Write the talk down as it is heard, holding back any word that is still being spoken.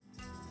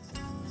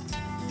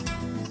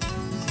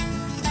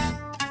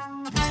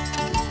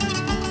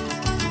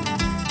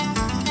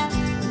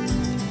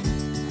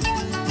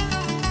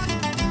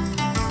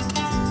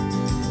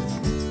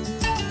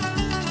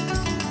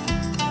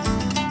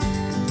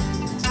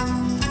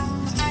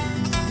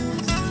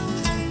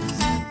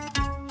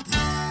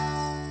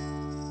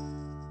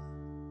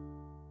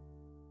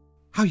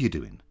How you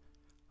doing?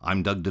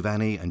 I'm Doug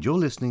Devaney and you're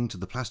listening to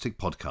the Plastic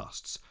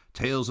Podcasts,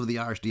 Tales of the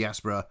Irish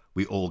Diaspora,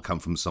 We All Come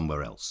From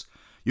Somewhere Else.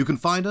 You can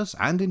find us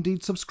and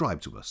indeed subscribe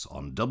to us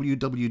on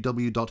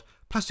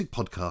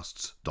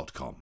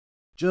www.plasticpodcasts.com.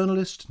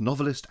 Journalist,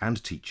 novelist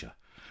and teacher,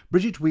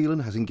 Bridget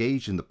Whelan has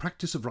engaged in the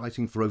practice of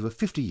writing for over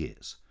 50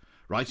 years.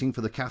 Writing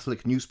for the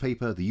Catholic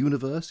newspaper The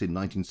Universe in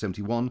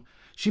 1971,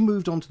 she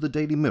moved on to the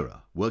Daily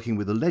Mirror, working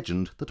with a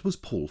legend that was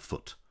Paul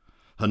Foote.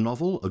 Her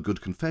novel, A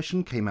Good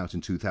Confession, came out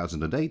in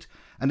 2008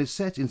 and is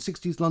set in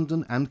 60s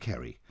London and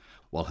Kerry,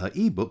 while her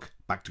e-book,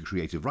 Back to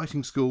Creative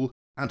Writing School,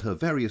 and her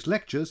various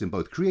lectures in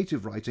both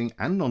creative writing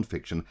and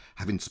non-fiction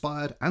have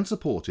inspired and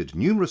supported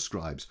numerous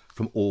scribes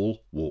from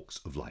all walks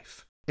of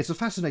life. It's a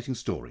fascinating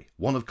story,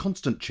 one of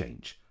constant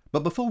change.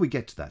 But before we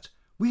get to that,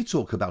 we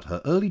talk about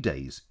her early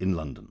days in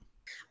London.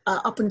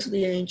 Up until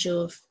the age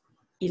of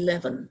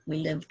 11, we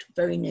lived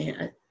very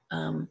near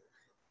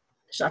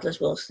Sadler's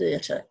Wells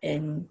Theatre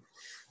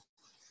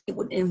it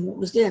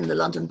was then the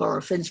London Borough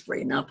of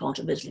Finsbury, now part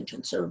of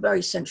Islington, so a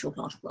very central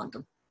part of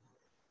London.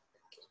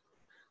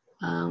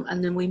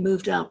 And then we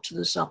moved out to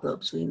the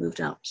suburbs. We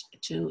moved out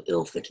to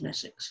Ilford in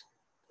Essex,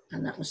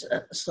 and that was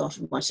at the start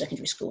of my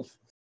secondary school.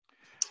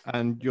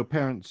 And your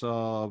parents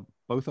are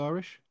both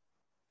Irish?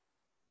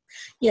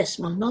 Yes,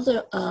 my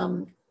mother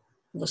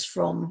was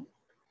from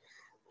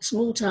a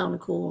small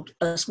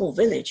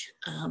village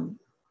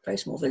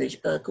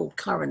called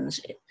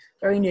Currans,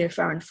 very near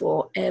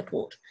Farranfore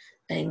Airport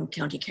in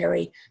County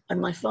Kerry. And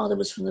my father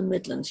was from the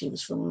Midlands. He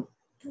was from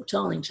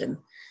Tarlington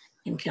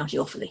in County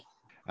Offaly.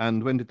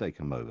 And when did they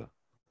come over?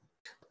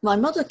 My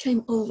mother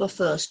came over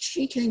first.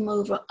 She came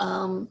over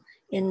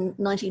in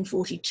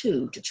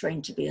 1942 to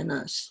train to be a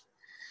nurse,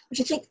 which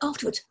I think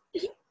afterwards,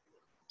 you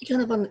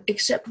kind of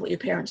accept what your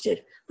parents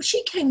did. But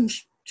she came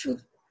to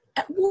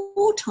at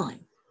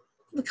wartime,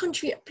 the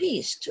country at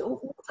peace, to a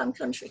wartime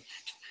country.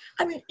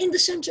 I mean, in the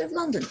centre of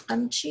London,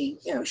 and she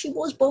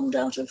was bombed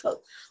out of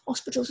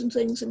hospitals and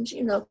things, and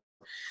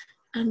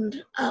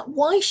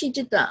why she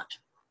did that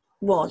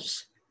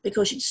was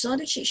because she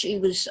decided she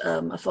was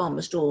a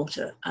farmer's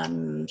daughter,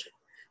 and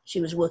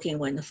she was working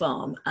away in the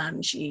farm,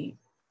 and she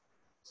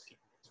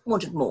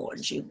wanted more,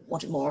 and she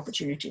wanted more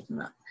opportunity than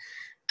that.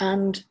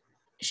 And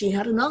she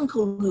had an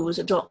uncle who was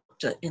a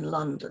doctor in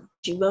London.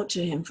 She wrote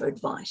to him for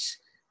advice.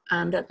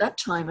 And at that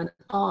time in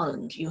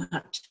Ireland, you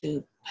had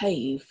to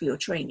pay for your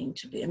training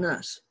to be a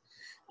nurse.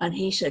 And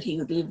he said he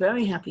would be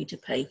very happy to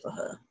pay for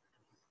her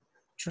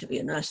to be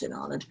a nurse in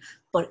Ireland.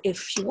 But if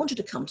she wanted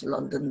to come to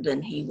London,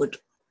 then he would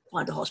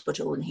find a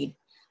hospital and he'd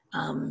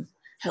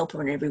help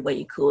her in every way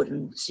he could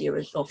and see her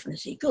as often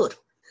as he could.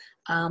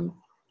 And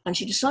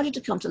she decided to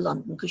come to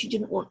London because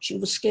she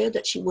was scared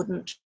that she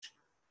wouldn't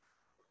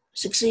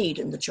succeed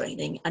in the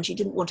training, and she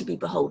didn't want to be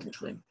beholden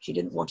to him. She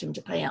didn't want him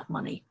to pay out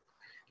money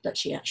that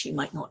she actually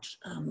might not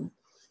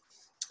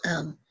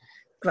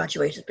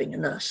graduate as being a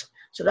nurse.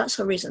 So that's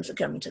her reason for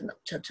coming to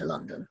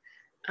London.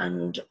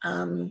 And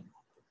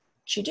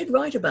she did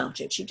write about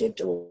it. She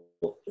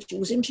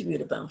was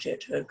interviewed about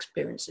it, her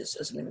experiences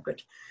as an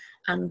immigrant.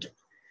 And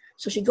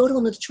so she got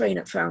on the train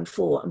at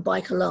Farranfore, and by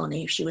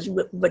Killarney, she was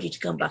ready to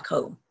come back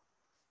home.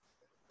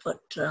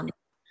 But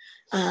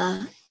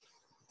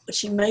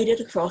she made it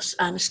across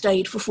and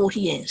stayed for 40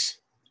 years.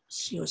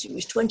 She was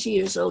 20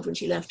 years old when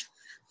she left,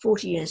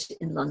 40 years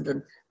in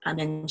London, and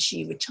then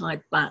she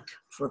retired back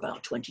for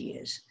about 20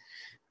 years,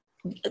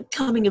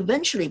 coming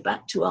eventually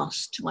back to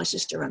us, to my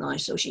sister and I,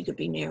 so she could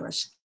be near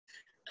us,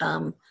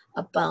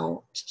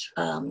 about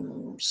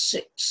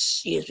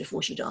 6 years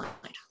before she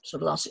died. So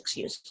the last 6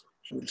 years,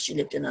 she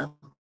lived in a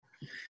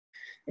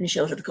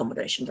sheltered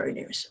accommodation very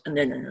near us, and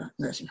then in a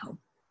nursing home.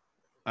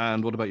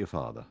 And what about your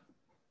father?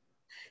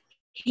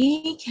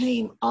 He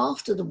came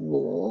after the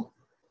war,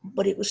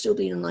 but it was still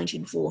being in the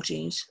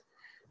 1940s.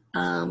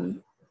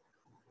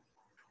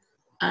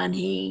 And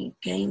he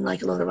came,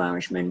 like a lot of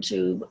Irishmen,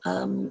 to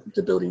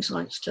the building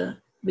sites to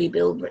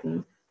rebuild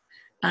Britain.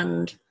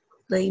 And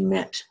they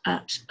met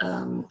at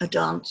a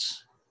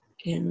dance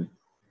in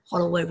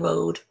Holloway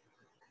Road,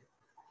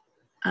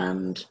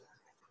 and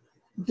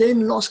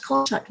then lost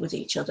contact with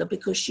each other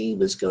because she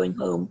was going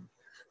home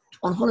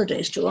on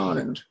holidays to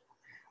Ireland.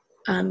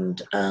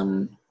 And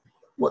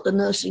what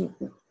the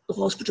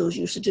hospitals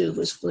used to do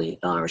was, for the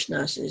Irish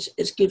nurses,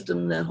 is give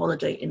them their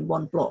holiday in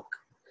one block.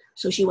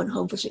 So she went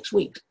home for 6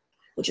 weeks,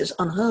 which is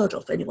unheard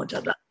of, anyone to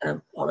have that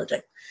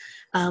holiday.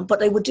 But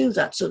they would do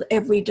that so that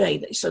every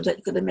day, so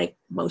that they make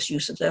most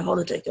use of their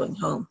holiday going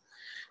home.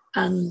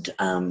 And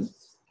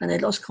they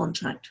lost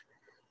contact.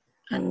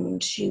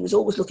 And she was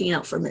always looking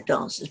out for him at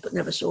dances, but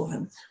never saw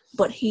him.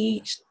 But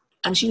they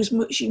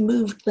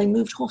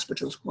moved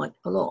hospitals quite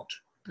a lot.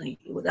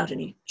 Without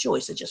any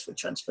choice, they just were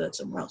transferred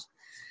somewhere else.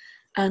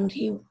 And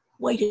he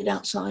waited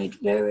outside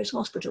various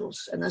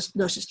hospitals, and as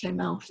nurses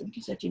came out, and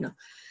he said, do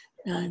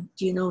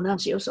you know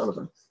Nancy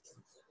O'Sullivan?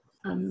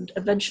 And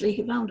eventually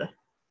he found her.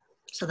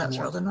 So that's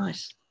rather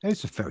nice.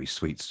 It's a very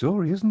sweet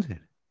story, isn't it?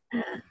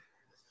 Yeah.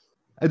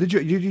 Did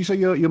you say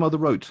your mother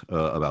wrote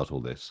about all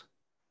this?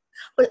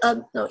 But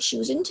no, she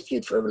was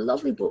interviewed for a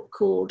lovely book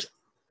called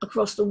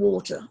Across the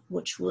Water,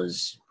 which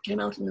came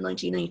out in the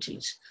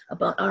 1980s,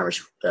 about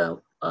Irish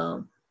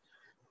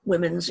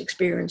women's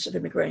experience of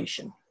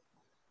immigration.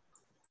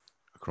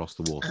 Across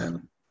the Water.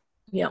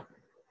 Yeah,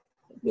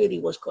 it really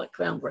was quite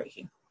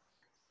groundbreaking.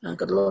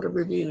 Got a lot of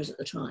reviews at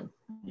the time.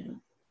 Yeah.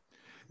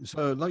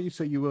 So, like you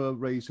say, you were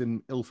raised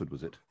in Ilford,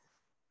 was it?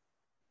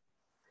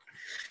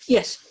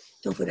 Yes,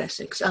 Ilford,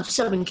 Essex.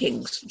 Seven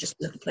Kings, just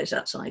a little place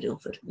outside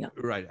Ilford. Yeah.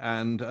 Right.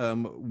 And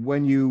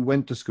when you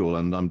went to school,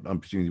 and I'm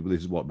presuming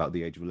this is what, about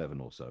the age of 11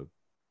 or so?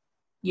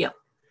 Yeah.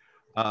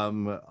 I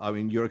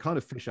mean, you're a kind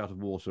of fish out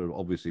of water,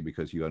 obviously,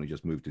 because you only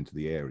just moved into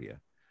the area.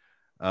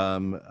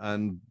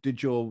 And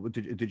did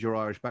your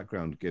Irish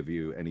background give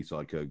you any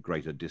like a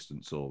greater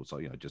distance, or so,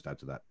 just add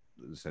to that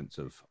sense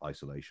of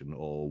isolation,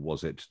 or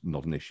was it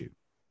not an issue?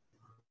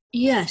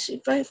 Yes,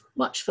 it very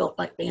much felt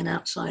like being an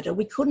outsider.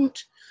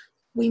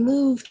 We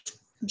moved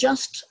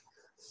just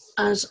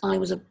as I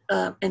was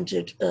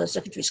entered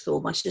secondary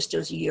school. My sister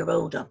was a year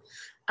older,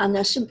 and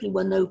there simply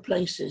were no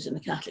places in the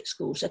Catholic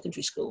school,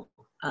 secondary school,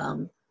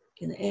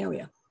 in the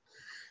area.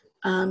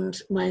 And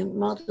my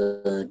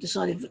mother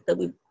decided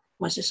that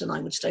my sister and I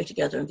would stay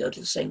together and go to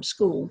the same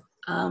school.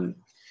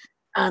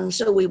 And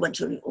so we went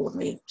to an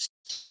ordinary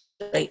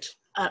state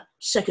at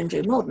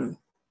secondary modern,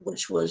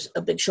 which was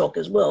a big shock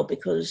as well,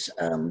 because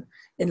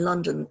in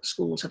London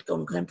schools had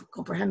gone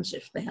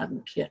comprehensive. They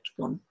hadn't yet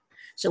gone.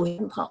 So we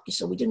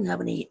didn't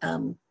have any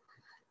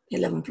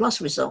 11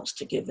 plus results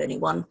to give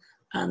anyone.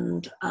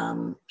 And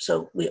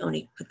so we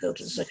only could go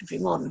to the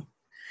secondary modern.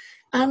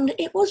 And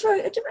it was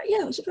it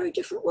was a very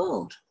different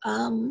world.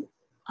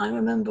 I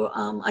remember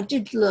I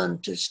did learn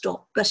to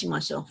stop blessing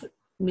myself at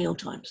meal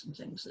times and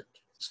things. That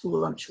school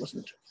lunch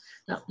wasn't.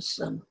 That was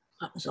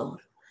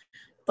odd.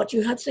 But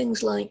you had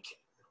things like,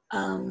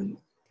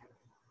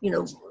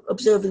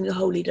 observing the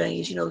holy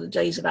days, the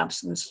days of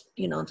absence,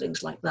 and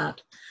things like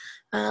that.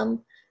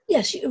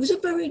 Yes, it was a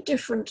very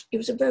different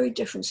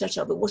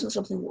setup. It wasn't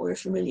something we were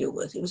familiar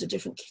with. It was a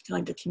different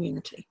kind of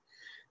community.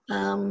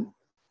 And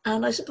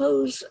I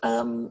suppose,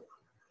 and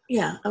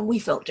we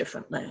felt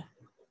different there.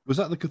 Was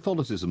that the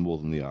Catholicism more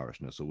than the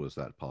Irishness, or was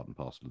that part and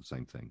parcel of the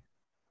same thing?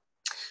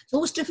 It's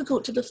always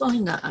difficult to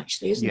define that,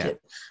 actually, isn't Yeah.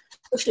 it?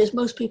 Especially as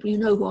most people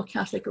who are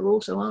Catholic are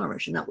also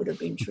Irish, and that would have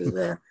been true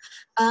there.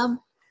 I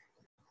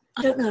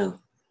don't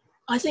know.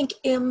 I think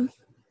that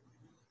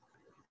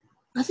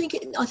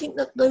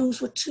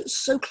those were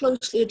so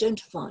closely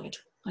identified.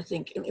 I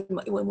think in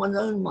one's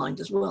own mind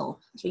as well,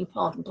 as being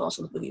part and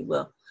parcel of who you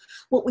were.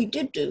 What we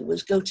did do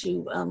was go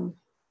to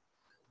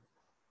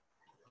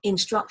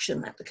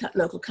instruction at the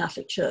local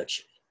Catholic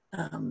church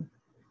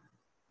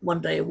one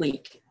day a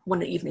week,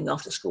 one evening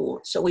after school.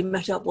 So we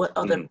met up with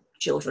other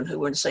children who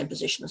were in the same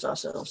position as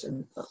ourselves,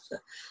 and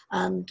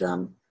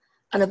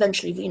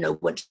eventually,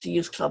 went to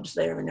youth clubs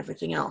there and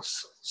everything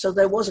else. So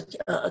there was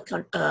a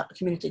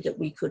community that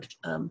we could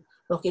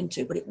look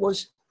into, but it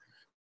was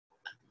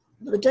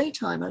the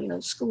daytime.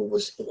 School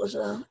was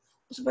a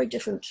very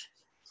different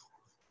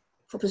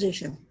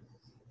proposition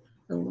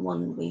than the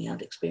one we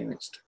had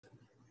experienced.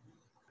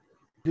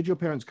 Did your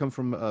parents come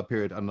from a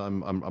period, and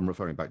I'm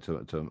referring back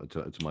to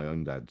my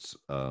own dad's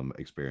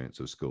experience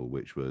of school,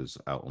 which was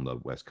out on the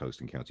west coast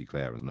in County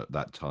Clare, and at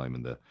that time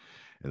in the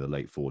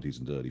late 40s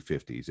and early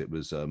 50s, it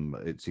was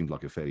it seemed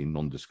like a fairly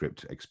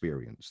nondescript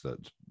experience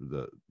that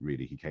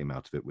really he came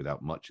out of it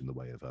without much in the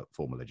way of a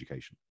formal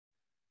education.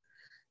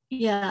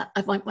 Yeah,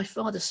 my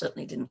father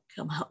certainly didn't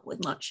come out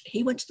with much.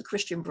 He went to the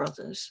Christian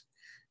Brothers,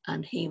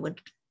 and he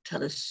would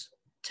tell us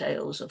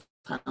tales of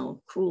how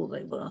cruel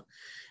they were,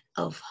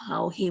 of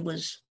how he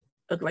was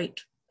a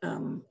great,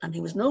 and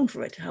he was known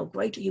for it, how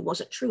great he was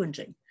at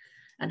truanting,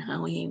 and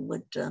how he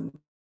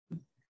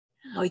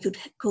could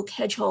cook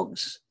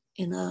hedgehogs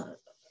in a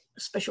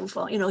special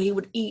farm. He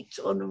would eat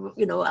on,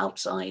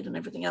 outside and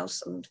everything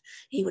else, and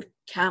he would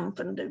camp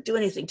and do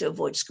anything to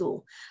avoid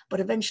school. But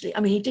eventually,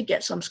 he did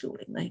get some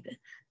schooling maybe,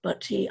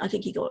 but I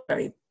think he got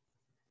very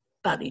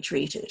badly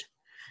treated.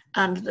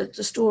 And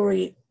the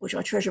story which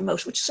I treasure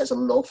most, which says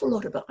an awful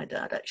lot about my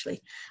dad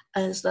actually,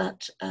 is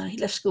that he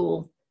left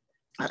school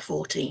at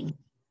 14,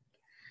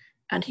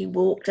 and he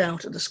walked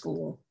out of the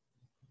school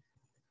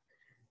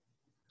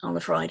on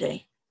the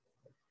Friday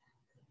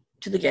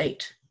to the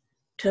gate,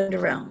 turned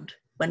around,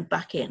 went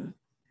back in,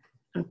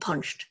 and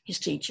punched his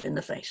teacher in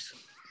the face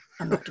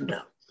and knocked him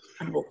down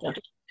and walked out.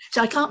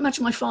 So I can't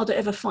imagine my father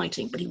ever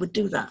fighting, but he would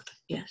do that,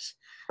 yes,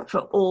 for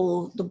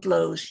all the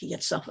blows he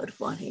had suffered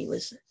while he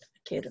was a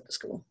kid at the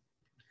school.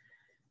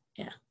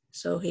 Yeah,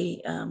 so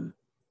he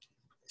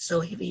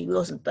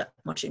wasn't that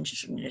much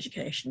interested in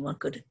education.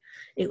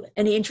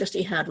 Any interest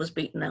he had was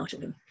beaten out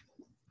of him.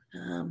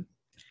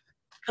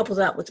 Couple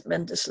that with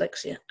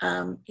dyslexia,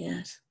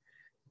 yes,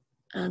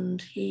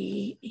 and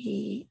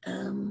he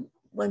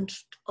went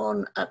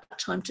on at that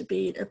time to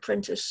be an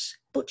apprentice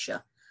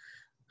butcher,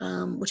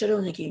 which I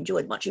don't think he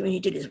enjoyed much. He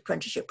did his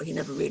apprenticeship, but he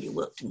never really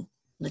worked in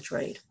the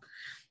trade.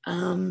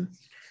 And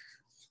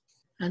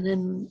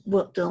then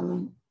worked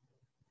on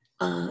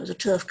as a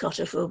turf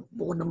cutter for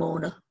Warner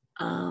Mourner,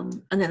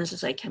 and then, as I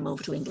say, came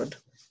over to England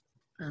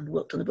and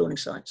worked on the building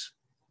sites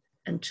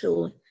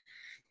until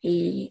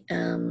he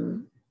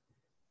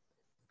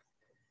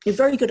he's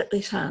very good at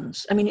his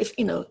hands. I mean, if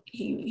you know,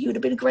 he would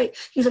have been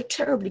he was a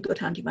terribly good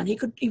handyman. He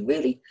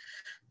really,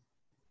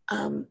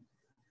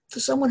 for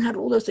someone who had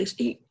all those things,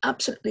 he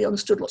absolutely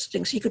understood lots of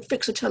things. He could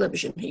fix a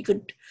television. He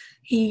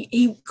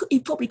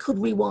probably could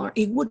rewire.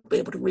 He would be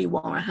able to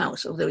rewire a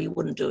house, although he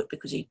wouldn't do it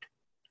because he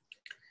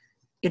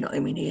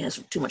has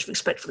too much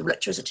respect for the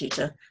electricity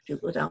to do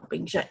it without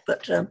being checked.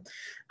 But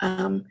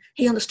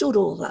he understood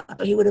all that.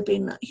 But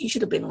he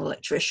should have been an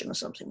electrician or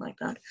something like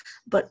that.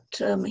 But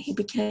he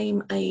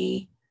became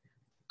a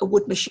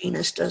wood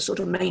machinist, a sort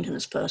of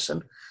maintenance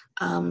person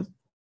on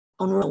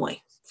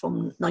railway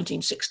from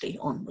 1960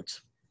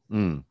 onwards.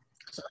 Mm.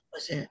 So that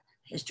was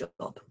his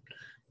job,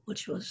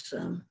 which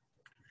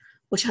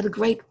had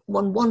a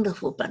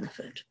wonderful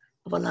benefit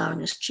of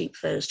allowing us cheap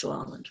fares to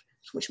Ireland,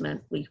 which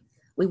meant we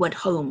went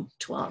home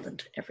to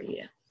Ireland every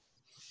year.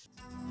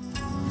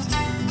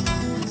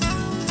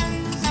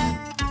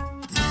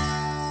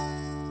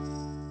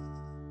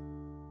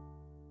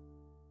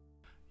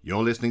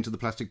 You're listening to the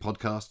Plastic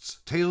Podcast's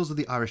Tales of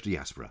the Irish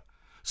Diaspora.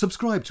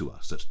 Subscribe to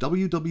us at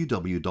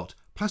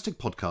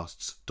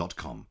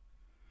www.plasticpodcasts.com.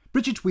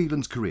 Bridget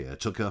Whelan's career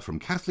took her from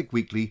Catholic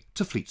Weekly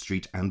to Fleet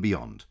Street and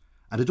beyond,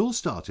 and it all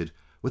started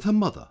with her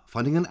mother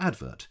finding an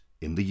advert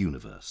in the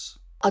Universe.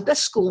 I'd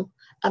left school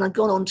and I'd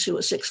gone on to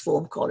a sixth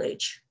form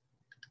college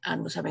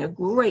and was having a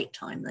great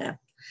time there.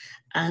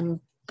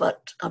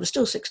 But I was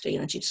still 16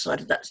 and she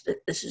decided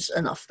this is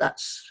enough. That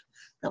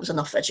was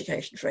enough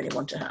education for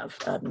anyone to have,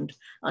 and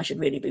I should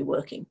really be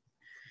working.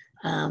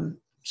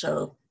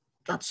 So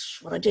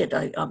that's what I did.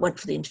 I went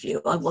for the interview.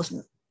 I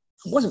wasn't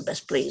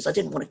best pleased. I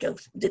didn't want to go.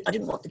 I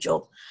didn't want the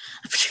job.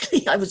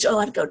 Particularly, I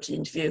had to go to the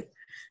interview,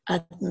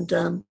 and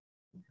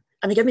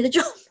they gave me the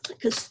job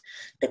because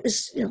it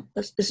was,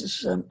 this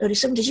is early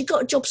 70s. You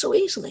got a job so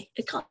easily.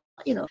 It can't,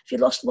 if you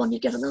lost one, you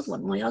get another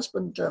one. My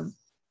husband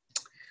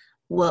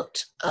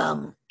worked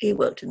in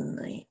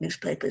the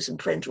newspapers and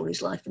print all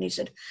his life, and he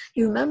said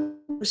he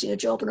remembers seeing a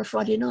job on a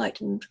Friday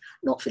night and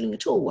not feeling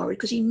at all worried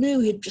because he knew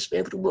he'd just be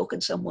able to walk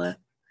in somewhere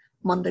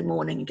Monday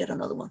morning and get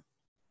another one.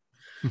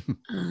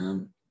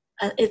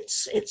 And it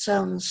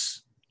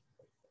sounds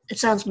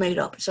made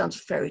up. It sounds a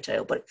fairy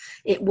tale, but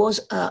it was,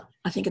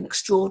 I think, an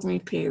extraordinary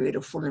period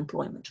of full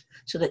employment,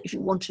 so that if you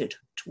wanted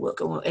to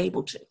work or were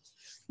able to,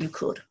 you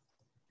could.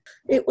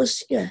 It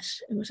was a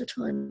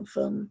time of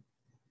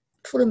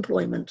full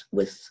employment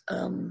with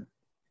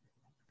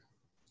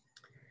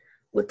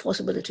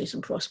possibilities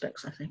and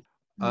prospects, I think.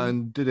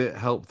 And did it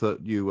help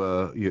that you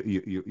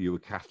were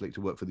Catholic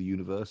to work for the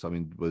Universe? I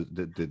mean,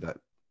 did that?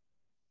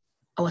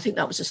 Oh, I think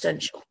that was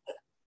essential.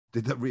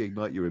 Did that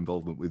reignite your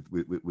involvement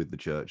with the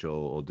church,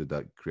 or did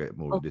that create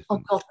more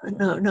distance? Oh God,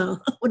 no,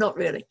 well, not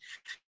really.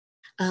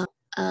 I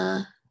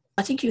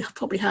think you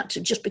probably had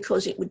to, just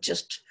because there would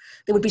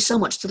be so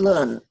much to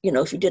learn,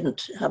 if you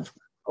didn't have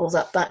all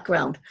that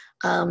background.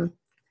 But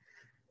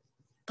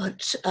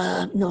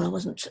no, I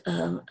wasn't.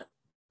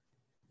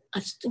 I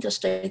think I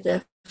stayed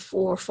there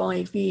 4 or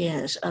 5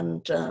 years,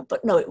 and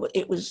but no,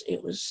 it was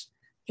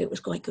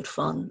quite good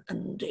fun,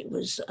 and it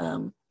was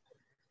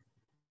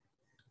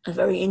a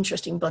very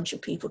interesting bunch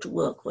of people to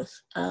work with.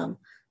 The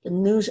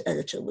news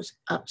editor was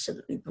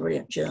absolutely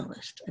brilliant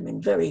journalist. I mean,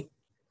 very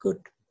good.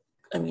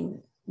 I mean,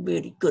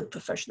 really good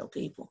professional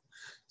people.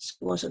 So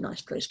it was a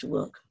nice place to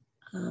work.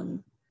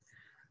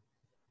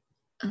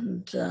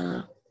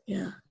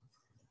 Yeah.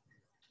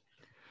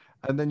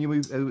 And then you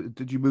moved.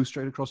 Did you move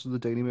straight across to the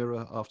Daily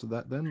Mirror after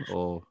that, then,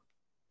 or?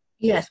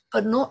 Yes,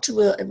 but not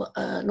to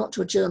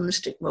a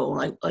journalistic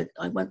role. I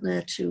went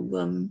there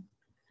to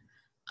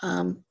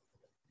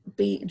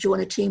join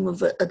a team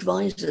of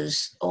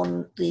advisors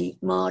on the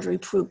Marjorie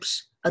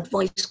Proop's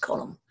advice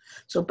column.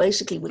 So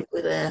basically, we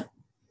were there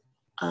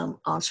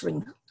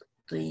answering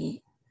the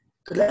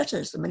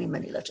letters, the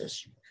many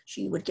letters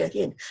she would get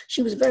in.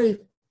 She was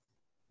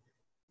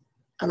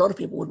a lot of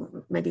people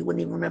wouldn't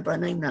even remember her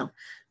name now,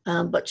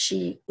 but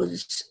she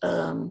was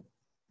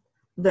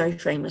very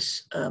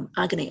famous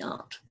agony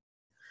aunt.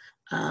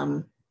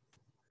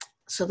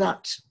 So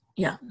that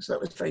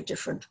was very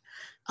different.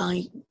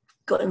 I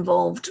got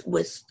involved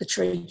with the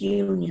trade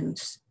union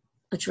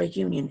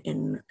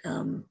in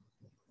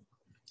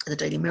the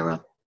Daily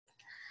Mirror,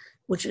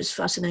 which is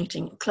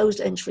fascinating.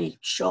 Closed entry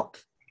shop.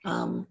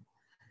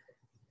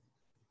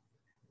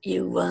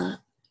 You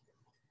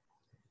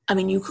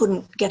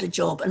couldn't get a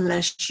job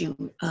unless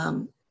you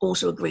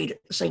also agreed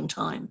at the same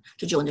time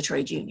to join the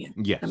trade union.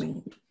 Yes. I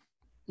mean,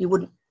 you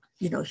wouldn't,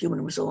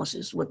 human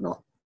resources would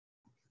not,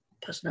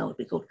 personnel would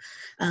be called,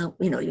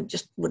 you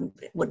just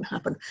it wouldn't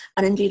happen.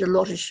 And indeed, a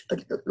lot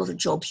of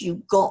jobs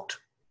you got,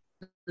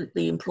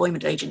 the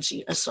employment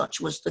agency as such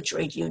was the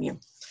trade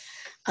union.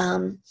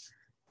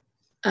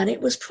 And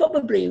it was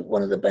probably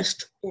one of the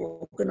best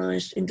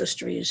organized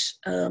industries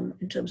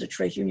in terms of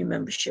trade union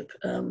membership,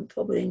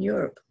 probably in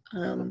Europe.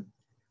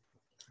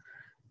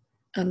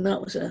 And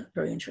that was a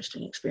very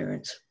interesting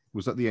experience.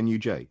 Was that the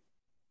NUJ?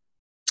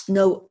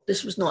 No,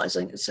 this was not. As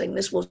I'm saying,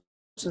 this was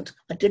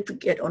I did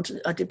get onto,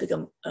 I did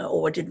become,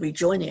 or I did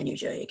rejoin the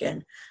NUJ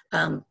again,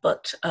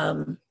 but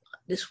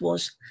this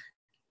was,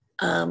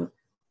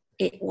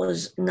 it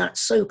was Nat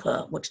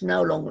Soper, which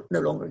no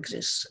longer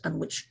exists, and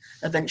which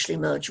eventually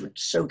merged with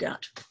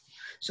SOGAT.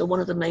 So one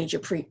of the major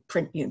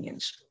print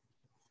unions.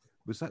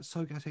 Was that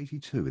SOGAT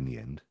 82 in the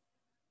end?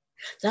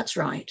 That's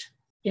right.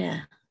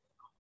 Yeah.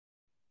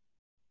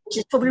 Which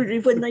is probably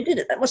when they did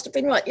it. That must have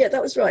been right. Yeah,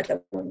 that was right.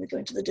 When we were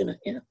going to the dinner.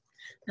 Yeah,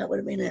 that would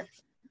have been it.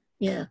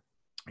 Yeah.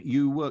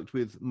 You worked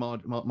with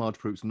Marge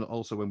Proops, and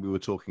also when we were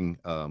talking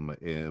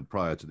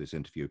prior to this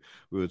interview,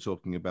 we were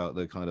talking about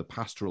the kind of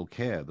pastoral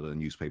care that a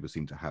newspaper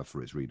seemed to have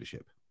for its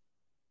readership.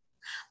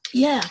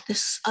 Yeah,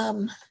 this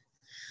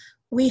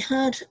we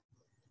had,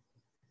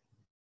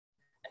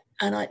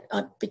 and I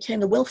became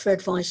the welfare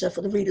advisor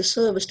for the reader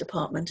service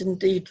department.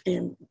 Indeed,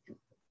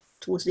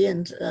 towards the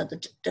end,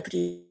 the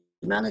deputy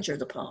manager of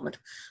the department,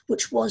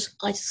 which was,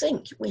 I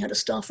think, we had a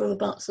staff of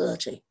about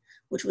 30,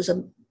 which was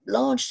a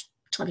large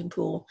typing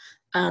pool,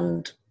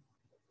 and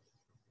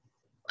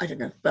I don't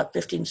know, about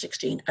 15,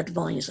 16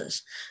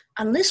 advisors.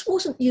 And this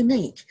wasn't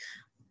unique.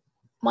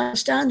 My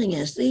understanding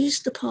is these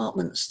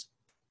departments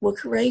were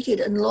created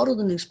in a lot of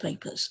the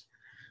newspapers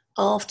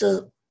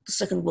after the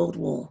Second World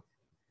War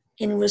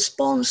in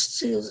response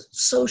to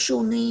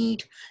social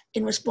need,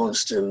 in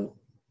response to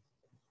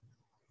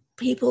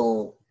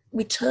people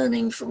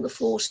returning from the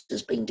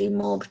forces, being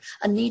demobbed,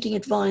 and needing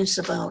advice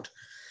about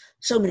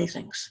so many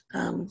things.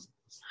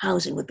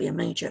 Housing would be a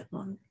major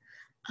one.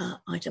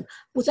 Item.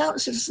 Without a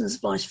Citizens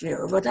Advice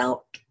Bureau,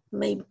 without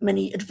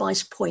many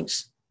advice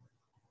points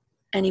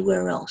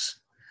anywhere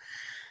else.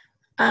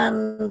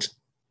 And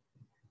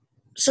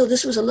so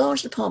this was a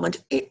large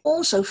department. It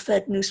also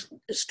fed news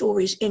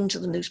stories into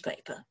the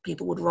newspaper.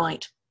 People would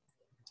write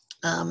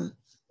to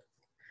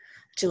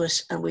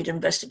us and we'd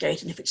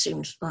investigate, and if it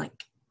seemed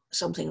like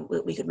something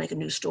that we could make a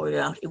news story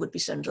out, it would be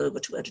sent over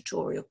to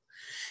editorial.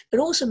 It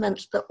also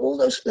meant that all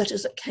those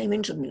letters that came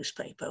into the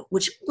newspaper,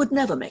 which would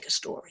never make a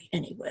story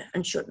anywhere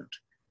and shouldn't,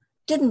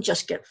 didn't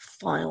just get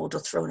filed or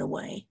thrown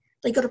away.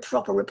 They got a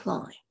proper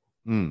reply.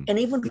 And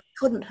even if we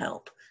couldn't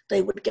help,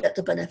 they would get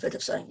the benefit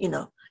of saying, you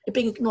know, it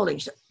being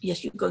acknowledged that,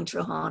 yes, you're going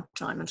through a hard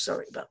time, I'm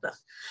sorry about that.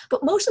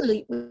 But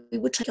mostly we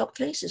would take up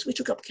cases. We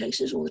took up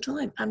cases all the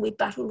time, and we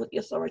battled with the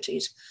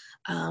authorities.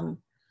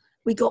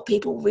 We got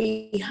people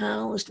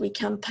rehoused, we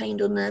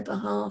campaigned on their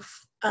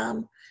behalf.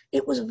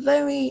 It was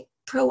very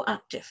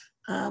proactive.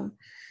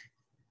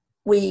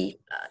 We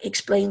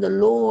explained the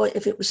law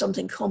if it was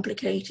something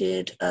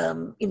complicated,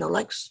 you know,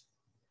 like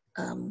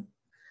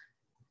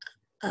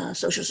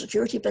Social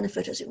Security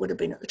benefit, as it would have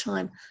been at the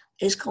time,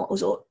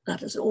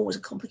 that is always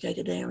a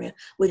complicated area.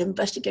 We'd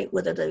investigate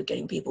whether they were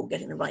getting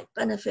the right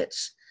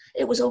benefits.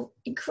 It was an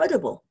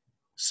incredible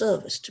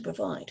service to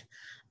provide.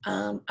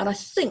 And I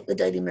think the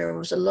Daily Mirror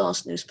was the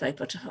last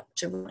newspaper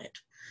to run it.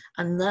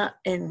 And that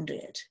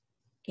ended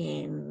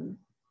in,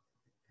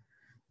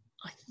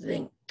 I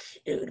think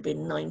it would have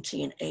been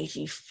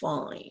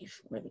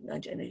 1985, maybe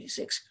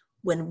 1986,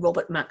 when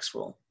Robert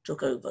Maxwell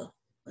took over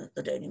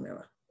the Daily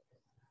Mirror.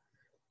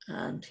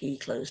 And he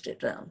closed it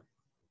down.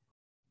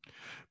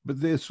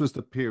 But this was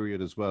the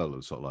period as well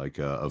of sort of like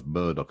of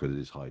Murdoch at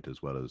his height,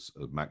 as well as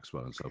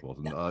Maxwell and so forth.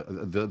 And yeah.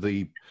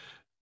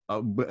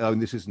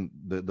 This isn't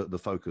the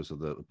focus of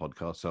the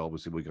podcast, so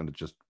obviously we're going to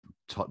just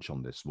touch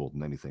on this more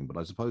than anything. But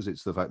I suppose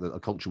it's the fact that a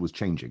culture was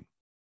changing.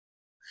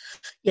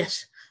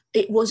 Yes,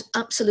 it was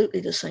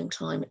absolutely the same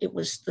time. It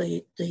was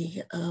the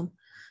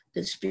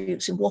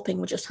disputes in Wapping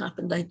were just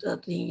happened.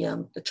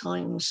 The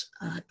Times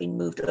had been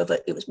moved over.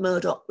 It was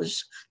Murdoch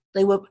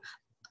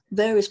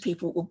various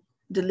people were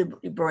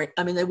deliberately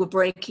they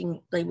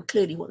were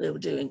clearly what they were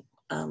doing.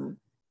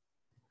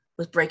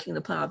 Was breaking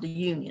the power of the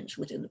unions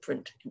within the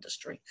print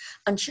industry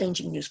and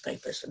changing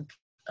newspapers,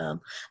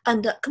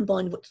 and that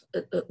combined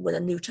with a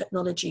new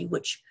technology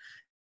which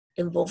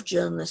involved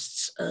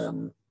journalists,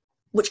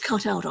 which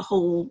cut out a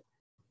whole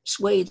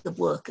swathe of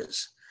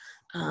workers,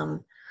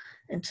 and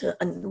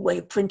the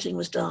way printing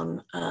was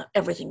done,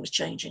 everything was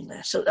changing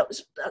there. So that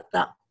was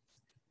that.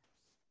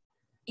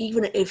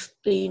 Even if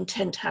the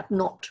intent had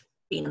not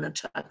been an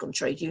attack on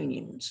trade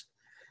unions,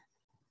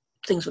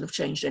 things would have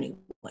changed anyway,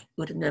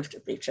 would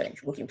inevitably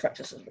change. Working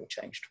practices would have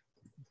changed.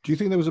 Do you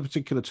think there was a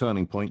particular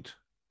turning point,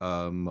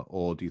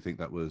 or do you think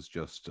that was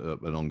just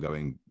an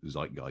ongoing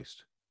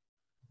zeitgeist?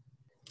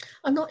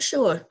 I'm not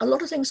sure. A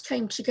lot of things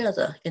came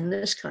together in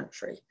this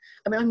country.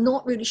 I mean, I'm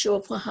not really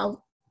sure for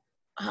how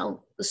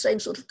the same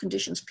sort of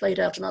conditions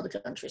played out in other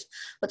countries,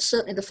 but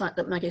certainly the fact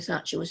that Maggie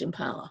Thatcher was in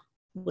power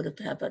would have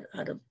had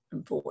an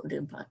important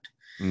impact.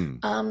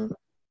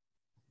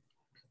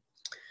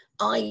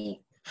 I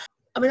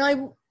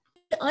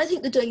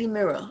think the Daily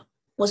Mirror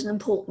was an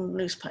important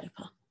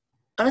newspaper,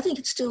 and I think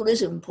it still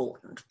is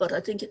important. But I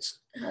think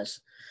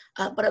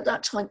but at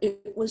that time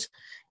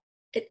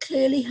it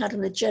clearly had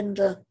an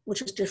agenda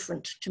which was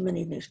different to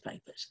many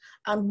newspapers,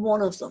 and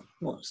one of them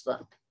was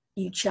that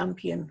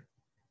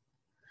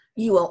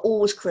you are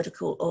always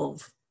critical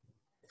of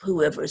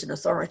whoever is in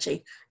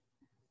authority,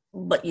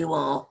 but you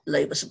are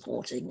Labour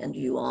supporting and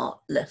you are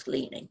left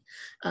leaning.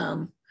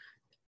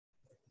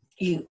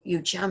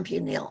 You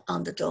champion the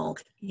underdog.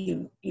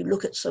 You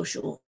look at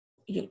social.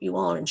 You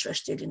are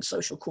interested in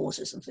social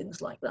causes and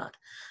things like that.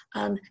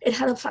 And it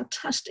had a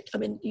fantastic, I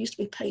mean, it used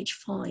to be Page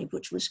 5,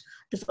 which was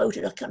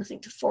devoted, I kind of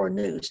think, to foreign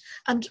news.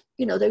 And,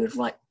 you know, they would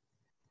write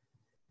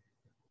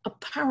a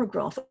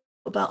paragraph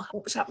about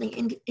what was happening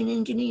in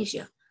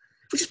Indonesia,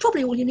 which is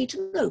probably all you need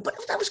to know. But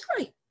that was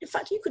great. In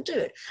fact, you could do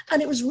it.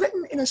 And it was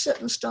written in a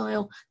certain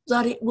style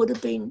that it would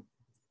have been,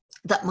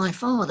 that my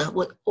father,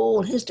 with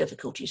all his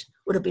difficulties,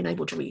 would have been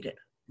able to read it.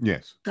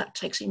 Yes. That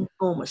takes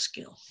enormous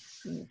skill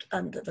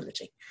and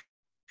ability.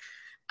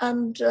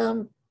 And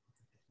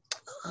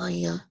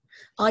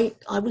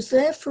I was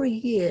there for a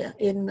year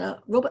in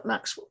Robert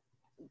Maxwell,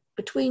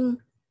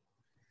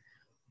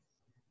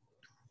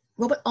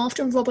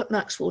 after Robert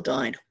Maxwell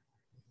died,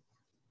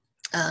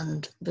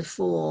 and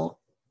before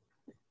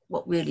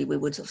what really we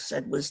would have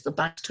said was the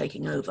banks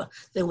taking over.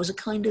 There was a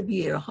kind of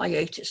year, a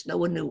hiatus. No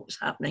one knew what was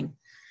happening.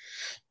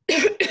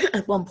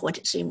 At one point,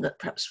 it seemed that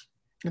perhaps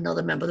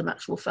another member of the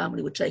Maxwell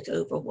family would take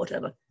over or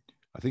whatever.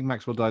 I think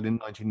Maxwell died in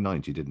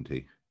 1990, didn't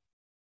he?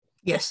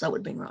 Yes, that would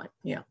have been right,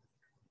 yeah.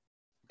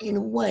 In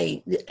a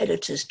way, the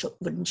editors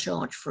were in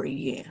charge for a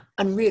year.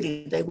 And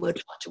really, they were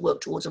trying to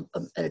work towards an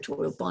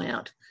editorial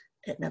buyout.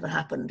 It never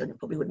happened, and it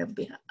probably would never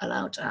be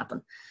allowed to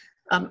happen.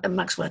 And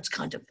Maxwell's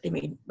kind of, I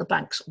mean, the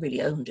banks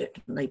really owned it,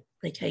 and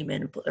they came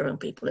in and put their own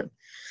people in.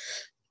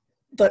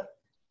 But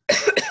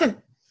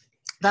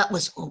that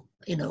was,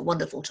 you know, a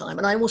wonderful time.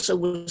 And I also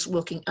was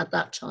working at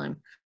that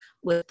time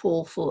with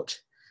Paul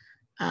Foote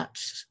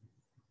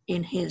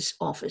in his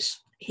office.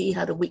 He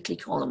had a weekly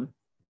column,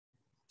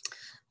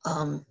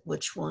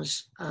 which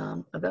was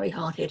a very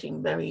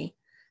hard-hitting, very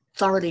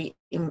thoroughly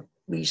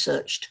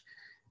researched,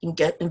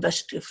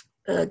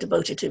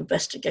 devoted to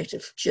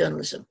investigative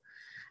journalism.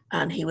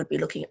 And he would be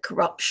looking at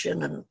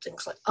corruption and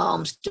things like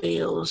arms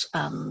deals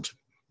and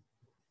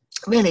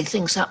really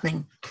things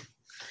happening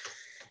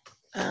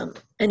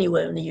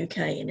anywhere in the UK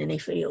in any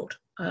field.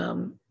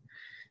 And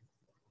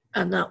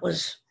that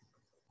was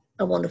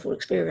a wonderful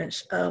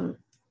experience. And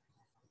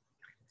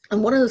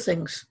one of the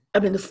things, I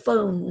mean, the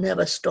phone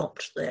never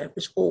stopped there. It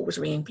was always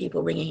ringing,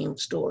 people ringing in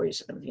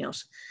stories and everything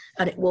else.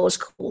 And it was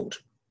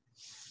called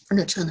an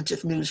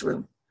alternative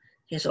newsroom,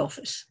 his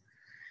office.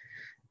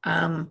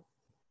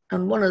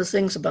 And one of the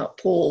things about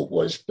Paul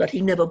was that he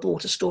never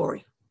bought a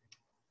story.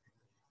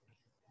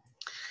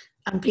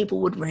 And people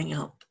would ring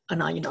up,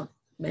 and you know,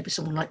 maybe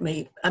someone like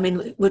me, I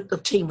mean,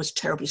 the team was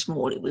terribly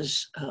small. It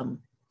was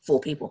 4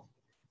 people,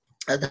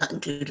 and that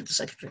included the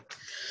secretary.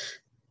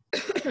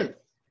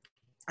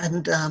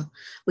 And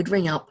we'd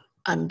ring up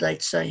and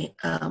they'd say,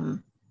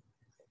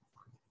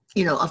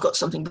 you know, I've got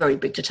something very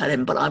big to tell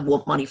him, but I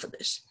want money for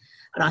this.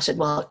 And I said,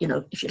 well, you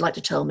know, if you'd like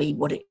to tell me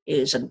what it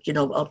is, and, you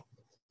know,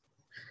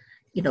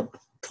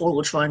 Paul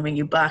will try and ring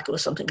you back or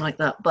something like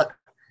that. But,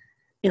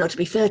 you know, to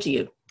be fair to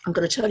you, I'm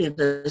going to tell you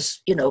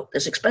there's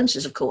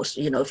expenses, of course.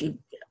 You know, if you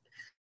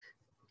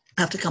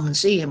have to come and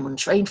see him on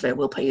train fare,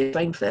 we'll pay you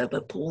train fare,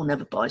 but Paul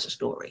never buys a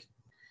story.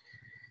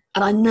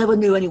 And I never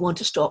knew anyone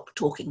to stop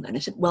talking then. He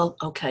said, well,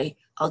 okay,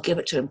 I'll give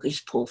it to him because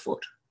he's Paul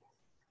Foote.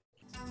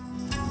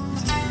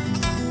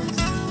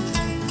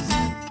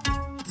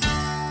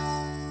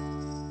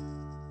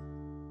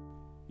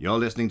 You're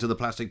listening to the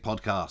Plastic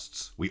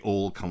Podcasts. We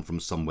all come from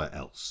somewhere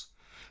else.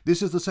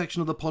 This is the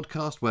section of the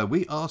podcast where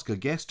we ask a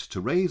guest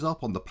to raise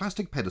up on the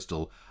plastic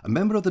pedestal a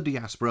member of the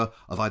diaspora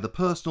of either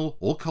personal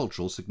or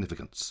cultural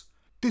significance.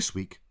 This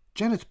week,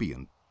 Janet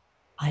Behan.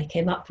 I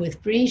came up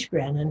with Brig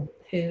Brennan,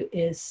 who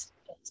is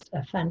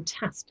a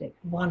fantastic,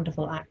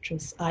 wonderful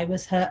actress. I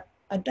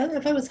don't know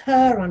if I was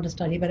her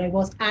understudy, but I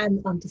was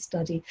an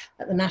understudy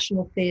at the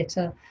National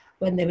Theatre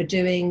when they were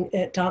doing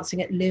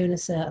Dancing at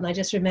Lunacy. And I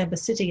just remember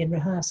sitting in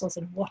rehearsals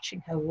and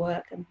watching her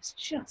work, and it was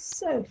just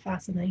so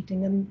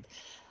fascinating. And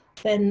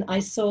then I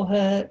saw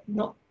her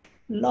not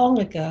long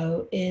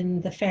ago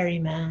in The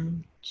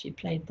Ferryman. She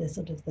played the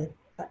sort of the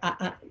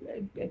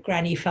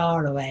Granny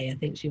Faraway, I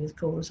think she was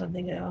called, or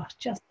something. Oh,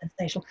 just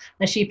sensational.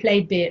 And she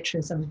played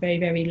Beatrice. I was very,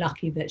 very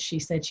lucky that she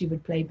said she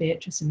would play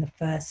Beatrice in the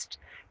first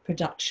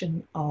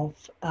production of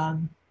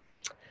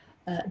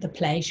the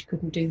play. She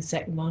couldn't do the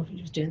second one,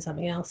 she was doing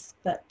something else.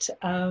 But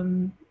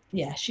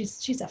yeah,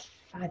 she's a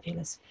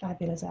fabulous,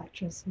 fabulous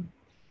actress.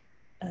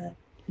 And,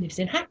 lives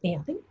in Hackney,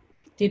 I think.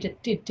 Did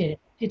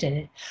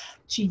it.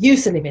 She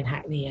used to live in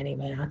Hackney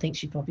anyway. I think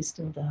she probably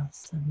still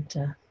does.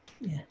 And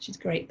yeah, she's a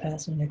great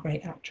person and a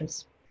great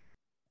actress.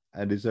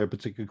 And is there a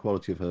particular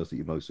quality of hers that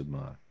you most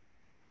admire?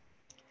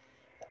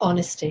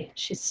 Honesty.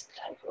 She's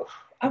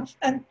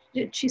and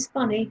she's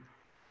funny,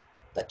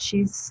 but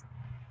she's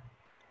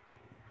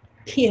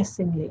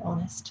piercingly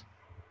honest.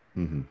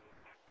 Mm-hmm.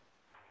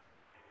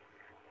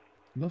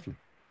 Lovely.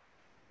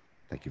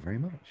 Thank you very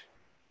much.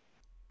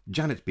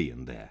 Janet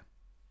Behan there.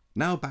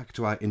 Now back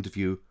to our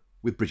interview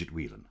with Bridget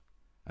Whelan.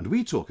 And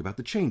we talk about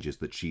the changes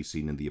that she's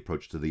seen in the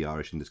approach to the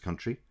Irish in this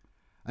country,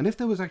 and if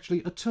there was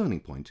actually a turning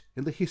point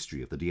in the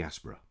history of the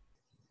diaspora.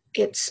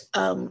 It's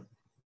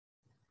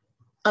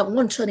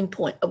one turning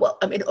point. Well,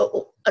 I mean,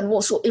 and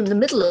also in the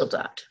middle of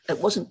that, it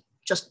wasn't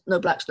just no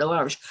blacks, no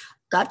Irish.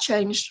 That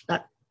changed.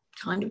 That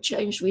kind of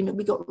changed. We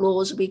got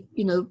laws.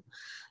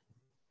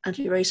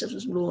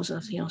 Anti-racism laws and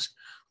everything else.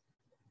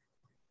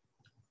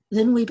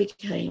 Then we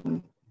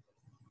became.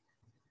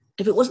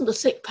 If it wasn't the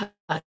thick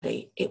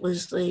paddy, it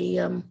was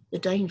the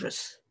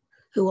dangerous.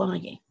 Who are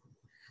you?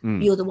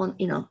 You're the one.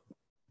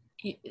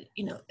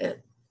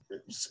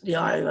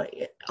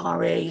 The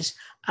RA's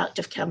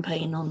active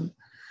campaign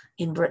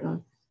in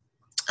Britain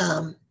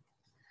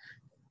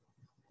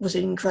was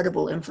an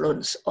incredible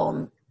influence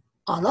on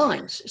our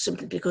lives,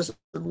 simply because of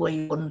the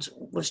way one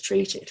was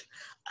treated,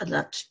 and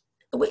that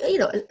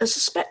a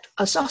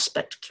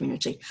suspect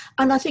community,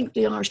 and I think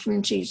the Irish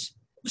community's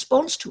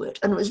response to it,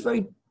 and it was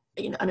very,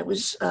 and it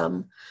was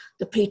the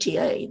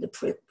PTA, the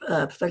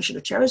Prevention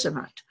of Terrorism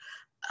Act.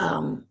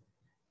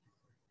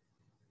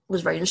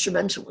 Was very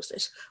instrumental was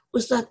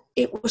that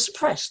it was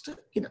suppressed.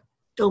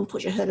 Don't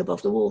put your head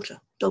above the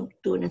water. Don't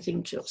do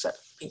anything to upset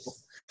people.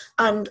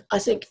 And I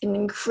think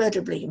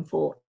incredibly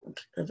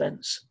important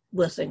events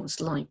were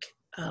things like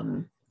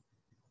the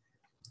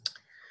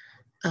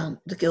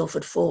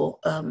Guildford Four,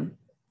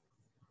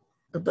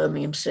 the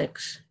Birmingham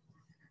Six,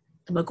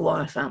 the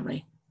Maguire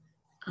family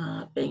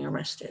being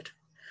arrested.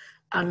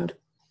 And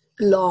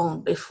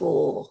long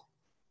before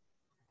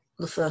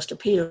the first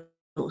appeals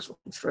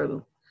went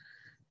through,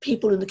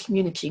 people in the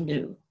community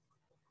knew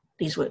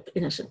these were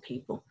innocent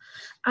people.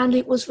 And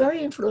it was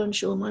very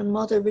influential. My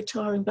mother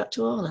retiring back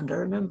to Ireland, I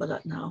remember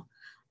that now.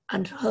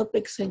 And her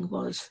big thing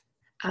was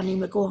Annie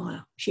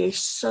Maguire. She is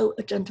so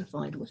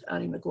identified with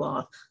Annie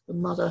Maguire, the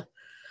mother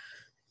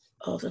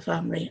of the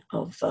family,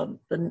 of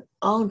the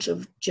aunt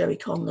of Jerry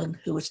Conlon,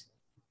 who was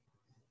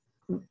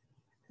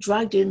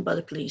dragged in by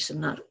the police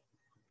in that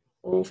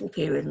awful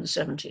period in the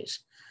 70s,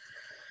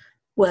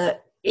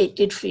 where it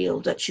did feel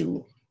that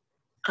you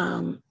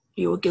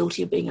were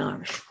guilty of being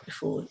Irish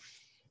before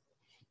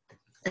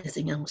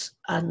anything else.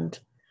 And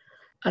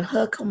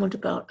her comment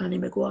about Annie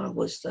Maguire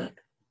was that,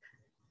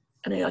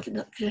 and I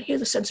can hear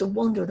the sense of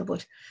wonder in her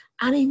voice,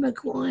 Annie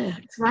Maguire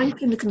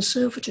drank in the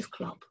Conservative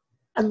Club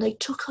and they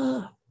took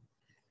her.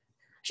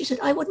 She said,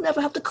 I would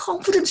never have the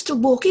confidence to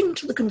walk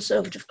into the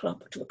Conservative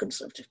Club, to a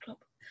Conservative club,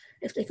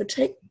 if they could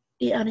take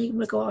the Annie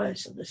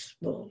Maguires of this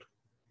world.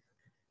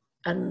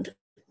 And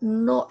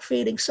not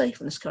feeling safe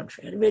in this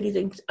country. I really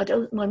think,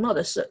 my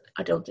mother said,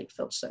 I don't think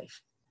felt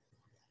safe.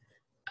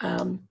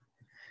 And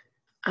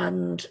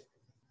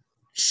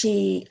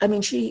she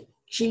would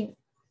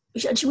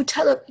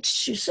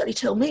certainly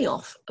tell me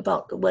off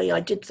about the way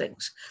I did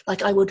things.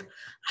 Like I would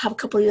have a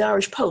couple of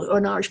Irish post or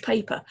an Irish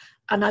paper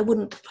and I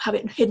wouldn't have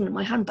it hidden in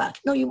my handbag.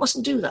 No, you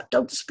mustn't do that.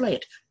 Don't display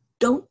it.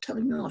 Don't tell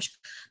him Irish.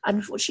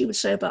 And what she would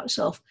say about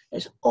herself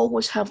is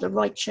always have the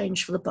right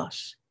change for the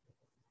bus,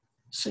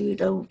 so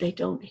they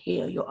don't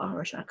hear your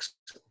Irish accent.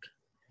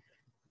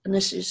 And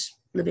this is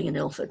living in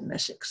Ilford and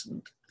Essex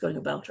and going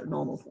about her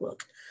normal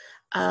work.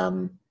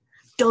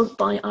 Don't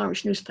buy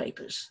Irish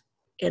newspapers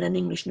in an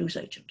English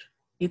newsagent.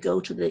 You go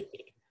to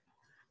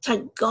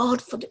thank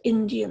God for the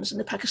Indians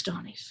and the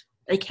Pakistanis.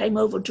 They came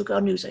over and took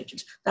our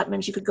newsagents. That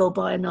means you could go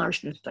buy an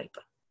Irish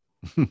newspaper.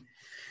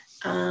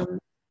 And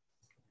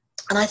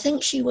I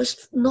think she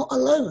was not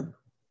alone.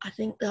 I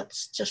think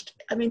that's just,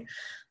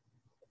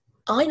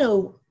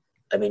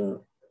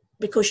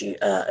 because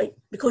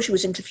she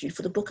was interviewed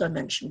for the book I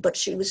mentioned, but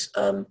she was,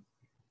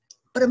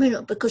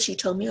 because she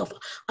told me off,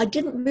 I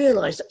didn't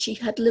realize that she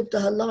had lived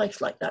her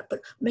life like that,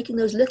 but making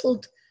those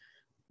little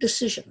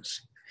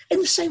decisions in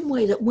the same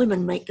way that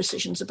women make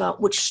decisions about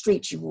which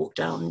streets you walk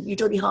down. You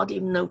don't hardly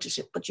even notice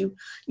it, but you're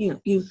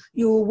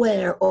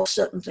aware of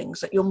certain things,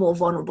 that you're more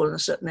vulnerable in a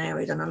certain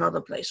area than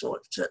another place or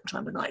at a certain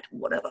time of night or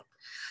whatever.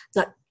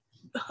 That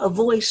her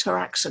voice, her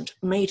accent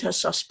made her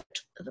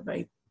suspect at the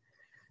very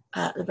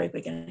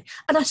beginning.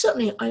 And I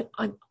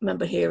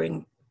remember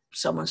hearing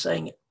someone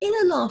saying, in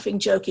a laughing,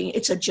 joking,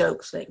 it's a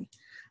joke thing.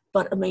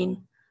 But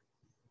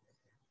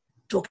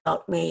talk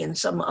about me and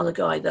some other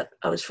guy that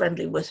I was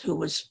friendly with who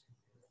was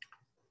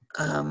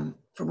from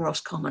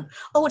Roscommon.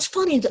 Oh, it's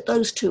funny that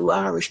those two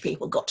Irish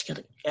people got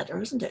together,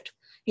 isn't it?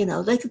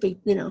 They could be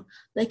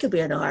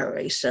an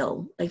IRA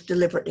cell. They've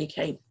deliberately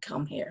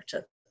come here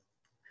to,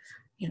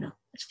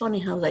 it's funny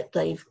how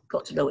they've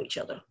got to know each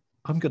other.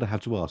 I'm going to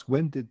have to ask,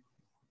 when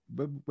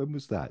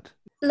was that?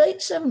 Late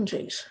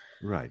 70s.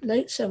 Right.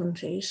 Late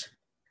 70s.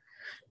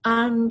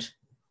 And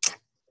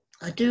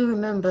I do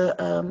remember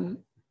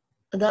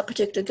that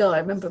particular guy, I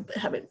remember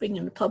being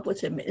in the pub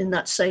with him in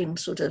that same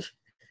sort of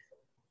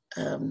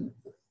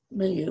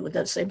milieu, with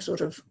that same sort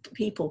of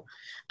people.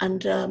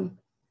 And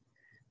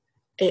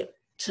it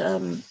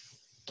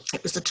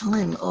was the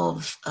time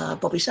of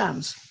Bobby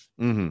Sands.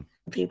 Mm-hmm.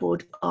 People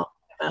would ask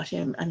about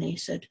him, and he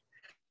said,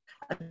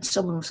 and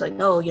someone was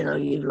saying, oh,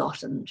 you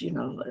lot, and,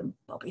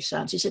 Bobby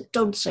Sands. He said,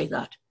 don't say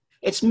that.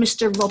 It's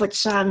Mr. Robert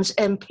Sands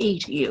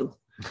MP to you.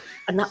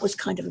 And that was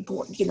kind of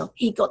important.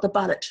 He got the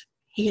ballot.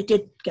 He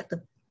did get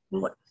the,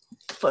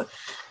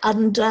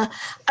 and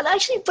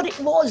actually, but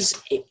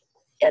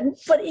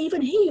but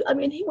even he, I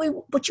mean,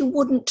 but you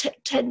wouldn't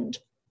tend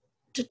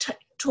to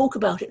talk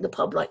about it in the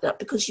pub like that,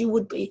 because you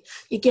would be,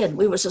 again,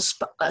 we was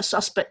a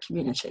suspect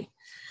community,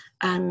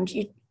 and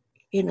you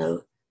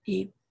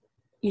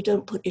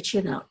don't put your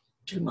chin out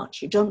too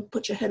much. You don't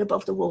put your head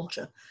above the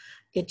water.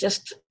 You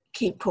just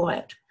keep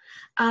quiet.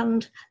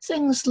 And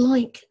things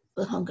like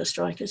the hunger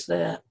strikers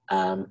there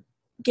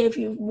gave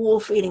you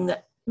more feeling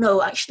that,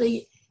 no,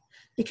 actually,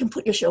 you can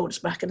put your shoulders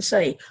back and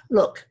say,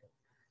 look,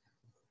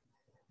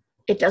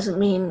 it doesn't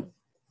mean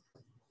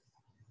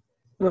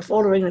we're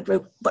following the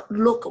group, but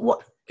look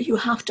what you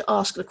have to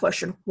ask the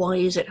question, why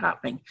is it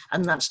happening?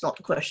 And that's not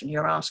the question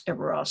you're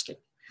ever asking.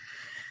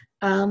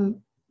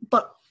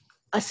 But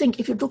I think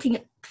if you're looking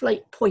at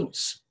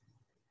points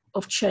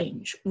of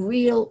change,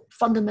 real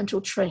fundamental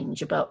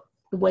change about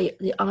the way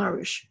the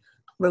Irish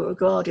were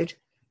regarded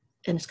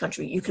in this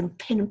country, you can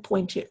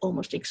pinpoint it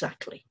almost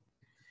exactly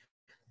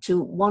to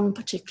one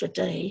particular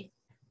day,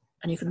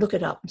 and you can look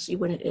it up and see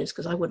when it is,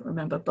 because I wouldn't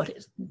remember, but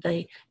it's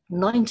day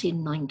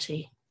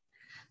 1990,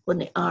 when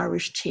the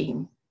Irish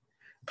team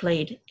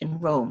played in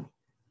Rome.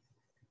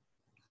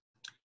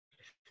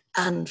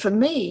 And for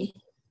me,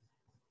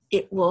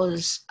 it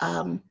was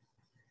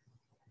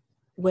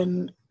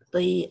when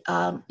the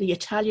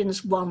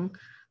Italians won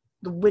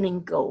the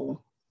winning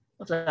goal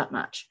of that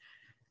match,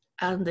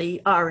 and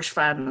the Irish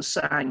fans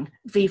sang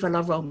 "Viva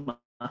la Roma."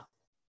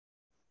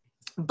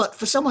 But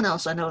for someone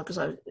else I know, because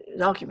I was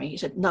arguing, he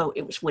said, no,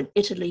 it was when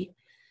Italy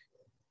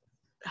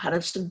had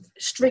a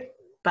strict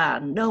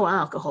ban, no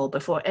alcohol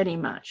before any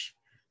match,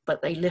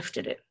 but they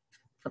lifted it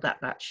for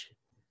that match.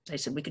 They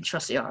said, we can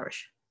trust the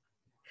Irish.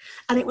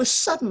 And it was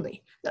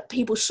suddenly that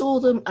people saw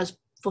them as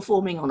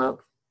performing on a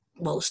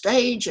world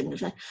stage,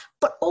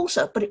 but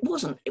it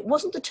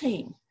wasn't the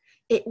team.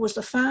 It was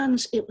the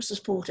fans, it was the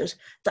supporters,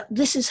 that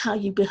this is how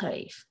you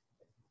behave.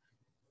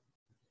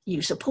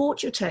 You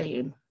support your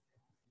team.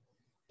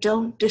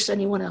 Don't diss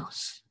anyone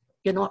else.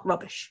 You're not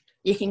rubbish.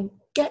 You can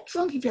get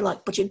drunk if you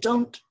like, but you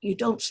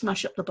don't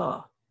smash up the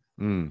bar.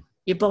 Mm.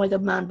 You buy the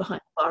man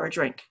behind the bar a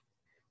drink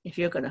if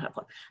you're going to have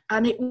one.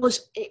 And it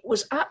was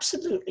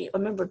absolutely, I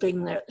remember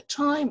being there at the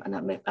time,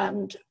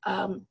 and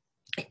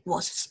it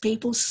was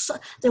people,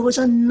 there was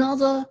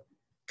another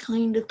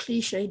kind of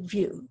cliched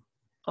view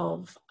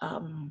of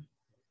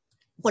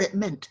what it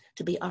meant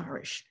to be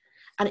Irish.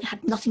 And it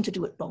had nothing to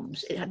do with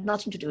bombs. It had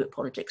nothing to do with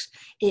politics.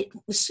 It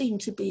was seen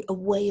to be a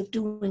way of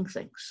doing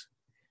things,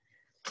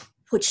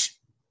 which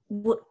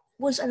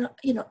was, and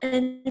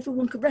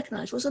everyone could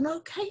recognize was an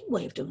okay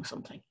way of doing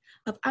something,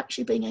 of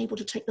actually being able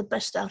to take the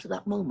best out of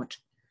that moment,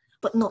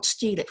 but not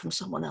steal it from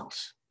someone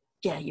else.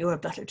 Yeah, you're a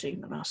better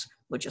team than us.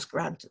 We're just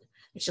granted.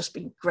 It's just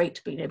been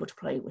great being able to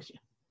play with you.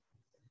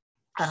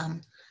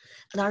 And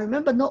I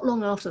remember not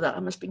long after that, I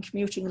must have been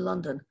commuting in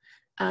London,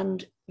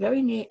 and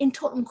very near, in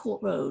Tottenham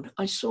Court Road,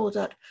 I saw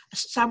that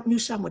a new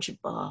sandwich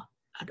bar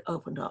had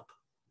opened up.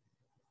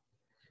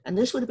 And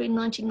this would have been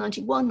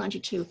 1991,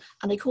 92,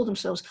 and they called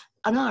themselves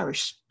an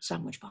Irish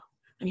sandwich bar.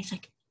 And you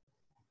think,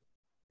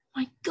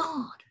 my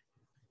God,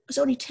 it was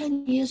only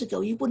 10 years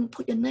ago, you wouldn't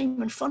put your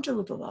name in front of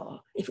a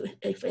bar if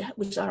it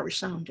was Irish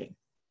sounding,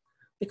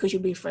 because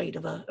you'd be afraid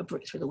of a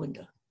brick through the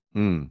window.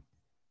 Mm.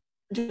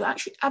 To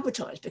actually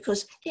advertise,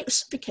 because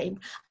it became,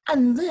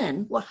 and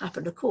then what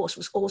happened, of course,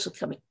 was also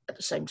coming at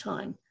the same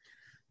time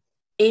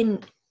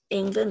in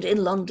England,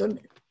 in London,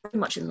 very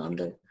much in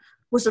London,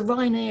 was the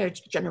Ryanair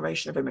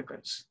generation of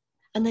immigrants.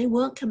 And they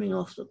weren't coming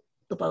off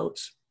the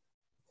boats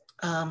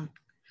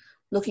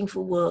looking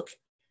for work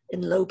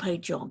in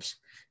low-paid jobs.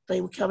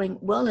 They were coming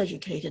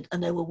well-educated,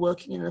 and they were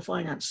working in the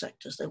finance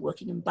sectors. They were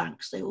working in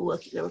banks. They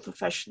were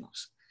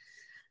professionals.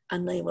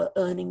 And they were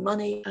earning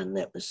money, and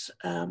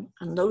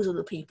and those are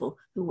the people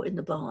who were in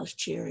the bars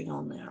cheering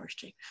on the Irish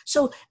team.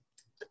 So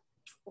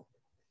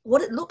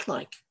what it looked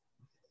like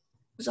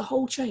was a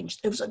whole change.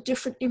 There was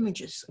different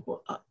images of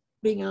what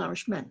being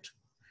Irish meant.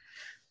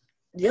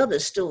 The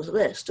others still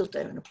stood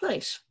there in a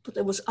place, but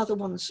there was other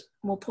ones,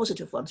 more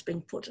positive ones,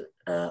 being put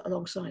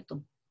alongside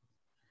them.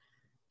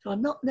 So I've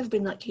never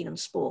been that keen on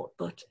sport,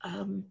 but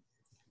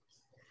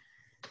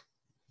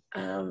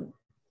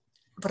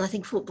I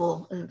think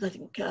football,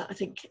 I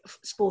think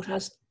sport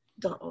has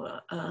done,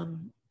 or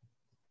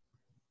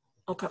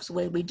perhaps the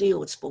way we deal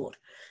with sport,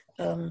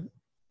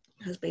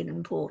 has been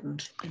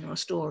important in our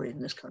story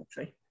in this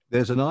country.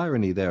 There's an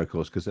irony there, of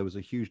course, because there was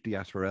a huge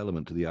diaspora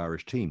element to the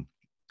Irish team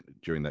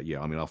during that year.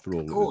 I mean, after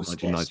all, Course,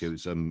 it was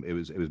 1990.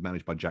 Yes. It was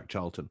managed by Jack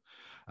Charlton,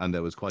 and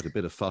there was quite a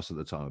bit of fuss at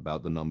the time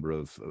about the number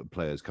of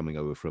players coming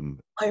over from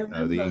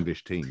the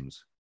English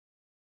teams.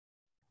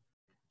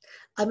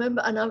 I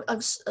remember, and I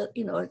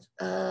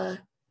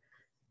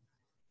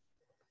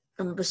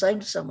remember saying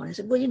to someone, I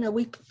said, well,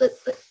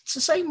 it's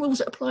the same rules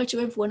that apply to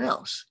everyone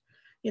else.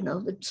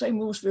 The same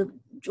rules for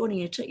joining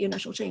your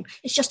national team.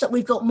 It's just that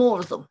we've got more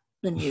of them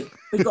than you.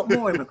 We've got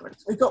more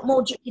immigrants. We've got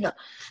more,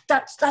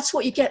 that's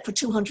what you get for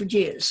 200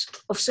 years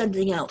of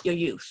sending out your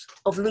youth,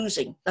 of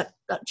losing that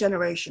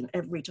generation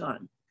every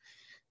time.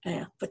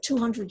 For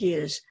 200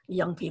 years,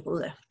 young people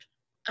left.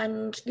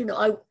 And,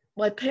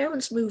 my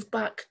parents moved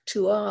back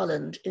to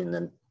Ireland in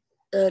the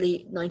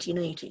early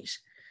 1980s.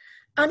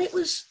 And it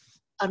was,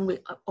 and we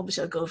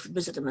obviously I'd go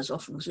visit them as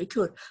often as we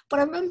could. But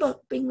I remember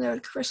being there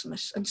at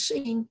Christmas and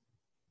seeing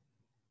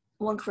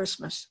one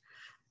Christmas,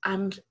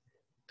 and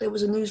there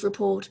was a news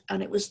report,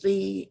 and it was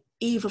the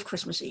eve of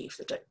Christmas Eve,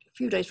 a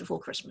few days before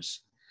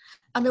Christmas.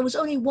 And there was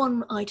only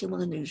one item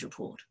on the news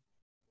report: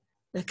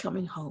 they're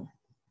coming home.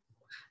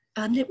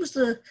 And it was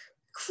the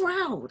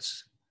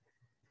crowds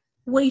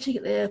waiting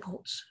at the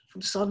airports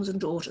for sons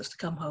and daughters to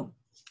come home.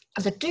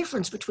 And the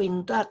difference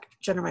between that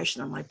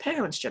generation and my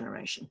parents'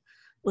 generation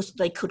was that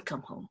they could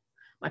come home.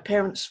 My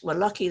parents were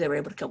lucky, they were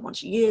able to come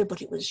once a year,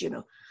 but it was,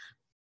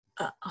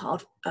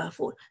 hard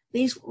fought.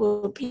 These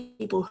were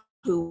people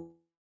who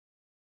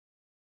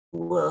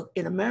were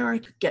in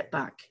America, get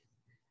back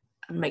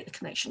and make the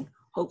connection,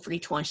 hopefully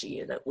twice a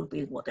year. That would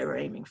be what they were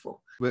aiming for.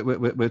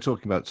 We're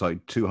talking about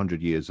like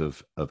 200 years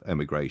of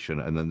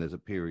emigration, and then there's a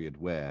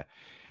period where,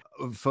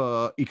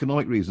 for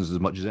economic reasons as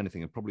much as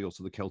anything, and probably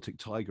also the Celtic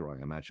Tiger,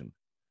 I imagine,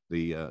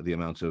 the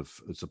amount of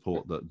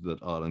support that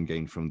Ireland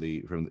gained from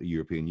the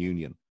European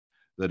Union,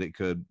 that it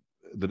got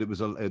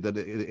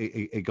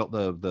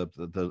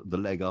the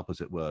leg up,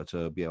 as it were,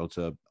 to be able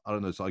to, I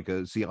don't know, it's like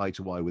see eye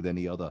to eye with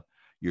any other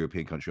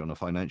European country on a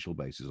financial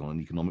basis, on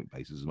an economic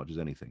basis, as much as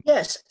anything.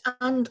 Yes,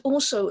 and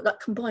also that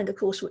combined, of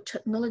course, with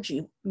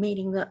technology,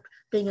 meaning that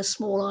being a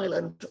small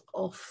island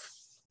off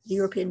the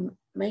European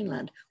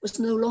mainland was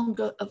no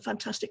longer a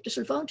fantastic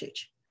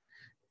disadvantage.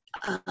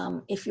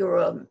 If you're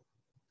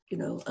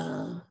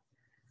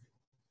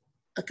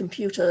a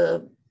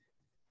computer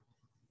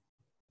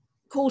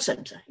call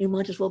center, you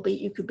might as well be,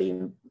 you could be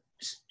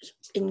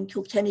in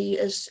Kilkenny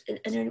as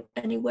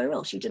anywhere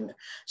else. You didn't,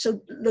 so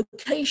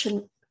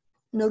location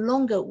no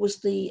longer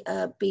was the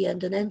be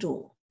end and end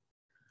all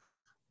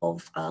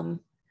of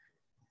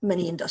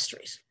many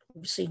industries.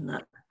 We've seen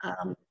that.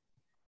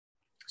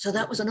 So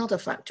that was another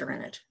factor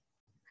in it.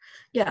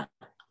 Yeah,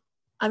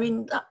 I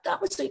mean,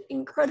 that was the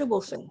incredible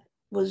thing,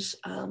 was,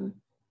 again,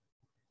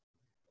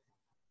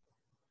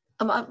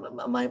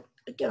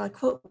 I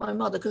quote my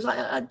mother, because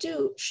I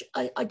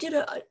did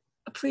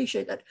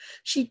appreciate that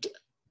she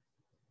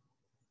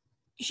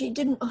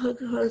didn't,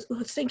 her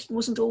thinking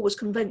wasn't always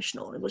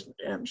conventional. It was,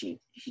 she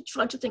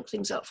tried to think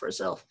things out for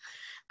herself.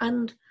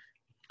 And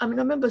I mean,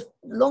 I remember a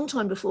long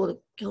time before the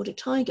Celtic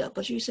Tiger,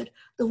 but she said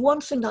the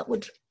one thing that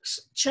would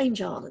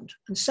change Ireland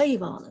and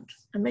save Ireland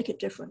and make it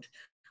different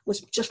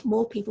was just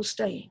more people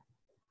staying.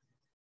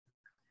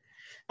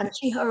 And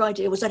her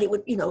idea was that it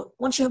would,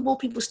 once you have more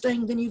people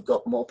staying, then you've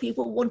got more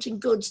people wanting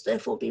goods,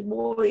 therefore be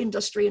more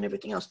industry and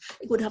everything else.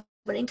 It would have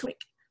an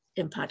economic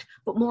impact,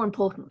 but more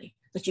importantly,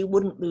 that you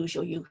wouldn't lose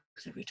your youth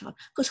every time.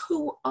 Because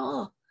who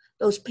are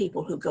those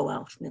people who go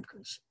out and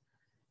immigrants?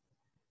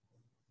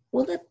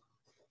 Well,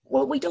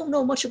 we don't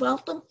know much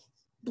about them,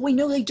 but we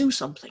know they do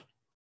something.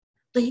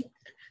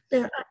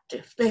 They're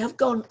active. They have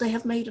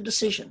made a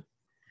decision,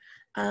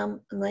 and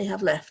they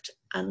have left.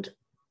 And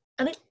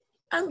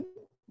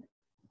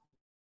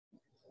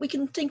we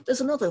can think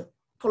there's another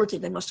quality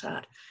they must have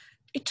had.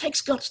 It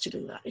takes guts to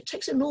do that. It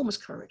takes enormous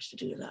courage to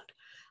do that.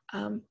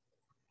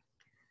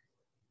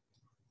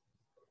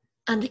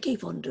 And to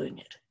keep on doing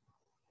it.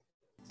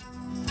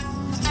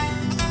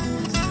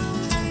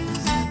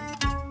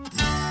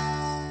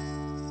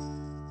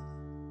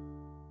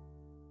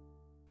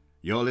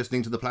 You're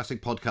listening to the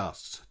Plastic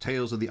Podcasts,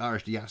 Tales of the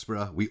Irish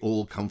Diaspora. We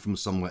all come from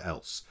somewhere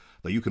else.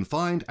 Though you can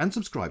find and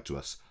subscribe to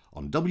us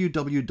on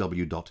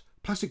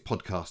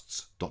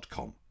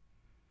www.plasticpodcasts.com.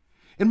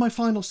 In my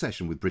final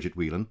session with Bridget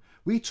Whelan,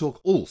 we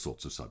talk all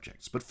sorts of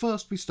subjects, but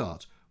first we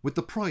start with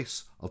the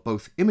price of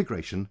both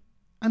immigration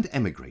and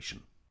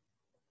emigration.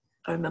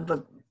 I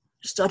remember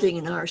studying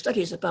in Irish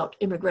studies about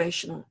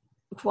immigration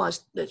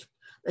requires, there's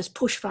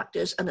push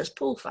factors and there's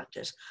pull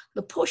factors.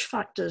 The push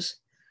factors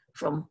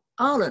from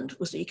Ireland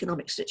was the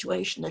economic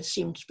situation. There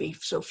seemed to be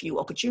so few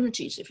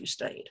opportunities if you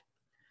stayed.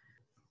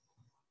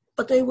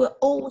 But they were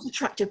always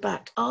attracted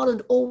back.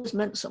 Ireland always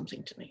meant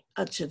something to me,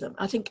 to them.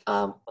 I think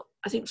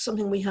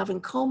something we have in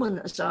common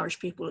as Irish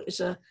people is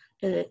a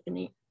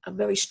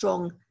very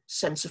strong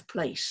sense of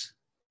place.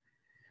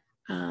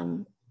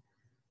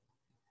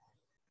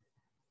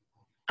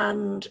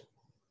 And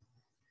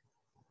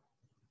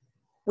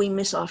we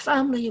miss our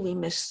family, we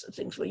miss the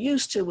things we're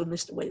used to, we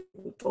miss the way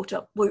we were brought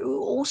up. We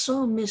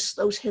also miss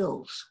those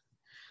hills.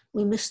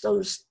 We miss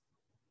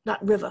that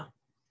river.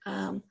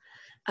 And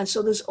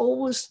so there's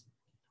always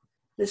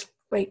this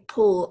great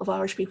pull of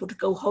Irish people to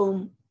go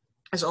home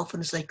as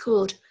often as they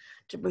could,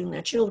 to bring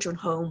their children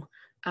home,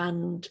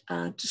 and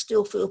to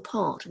still feel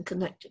part and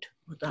connected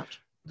with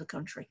the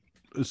country.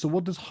 So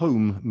what does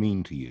home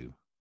mean to you?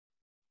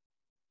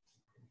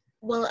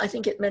 Well, I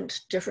think it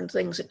meant different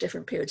things at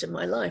different periods in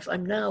my life.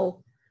 I'm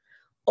now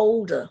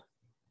older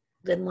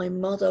than my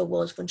mother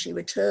was when she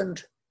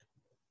returned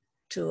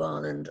to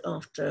Ireland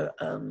after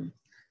a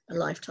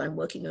lifetime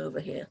working over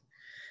here.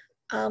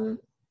 I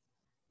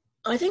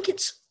think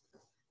it's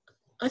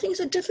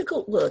a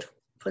difficult word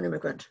for an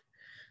immigrant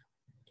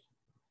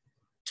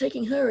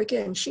taking her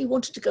again, she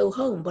wanted to go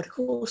home, but of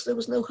course there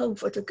was no home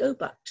for her to go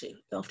back to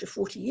after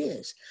 40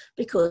 years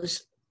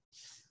because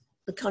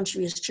the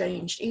country has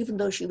changed, even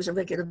though she was a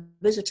regular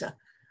visitor.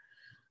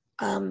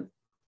 And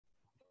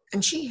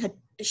the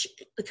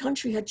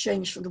country had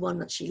changed from the one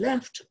that she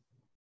left.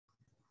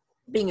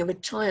 Being a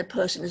retired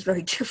person is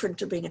very different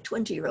to being a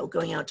 20-year-old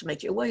going out to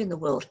make your way in the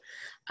world.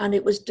 And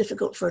it was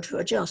difficult for her to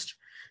adjust.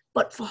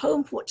 But for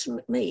home, for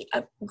me,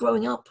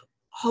 growing up,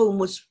 home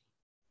was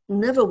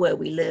never where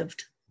we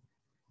lived.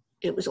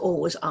 It was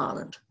always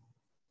Ireland.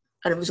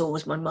 And it was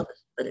always my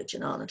mother's village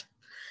in Ireland.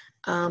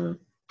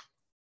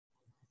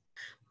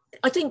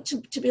 I think,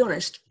 to be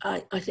honest,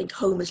 I think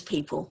home is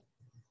people.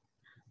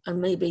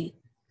 And maybe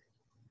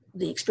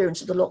the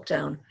experience of the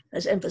lockdown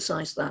has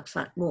emphasized that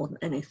fact more than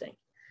anything.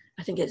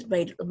 I think it's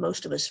made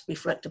most of us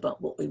reflect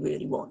about what we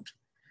really want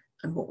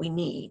and what we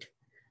need.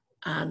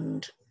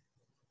 And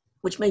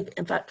which may,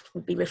 in fact,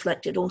 be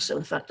reflected also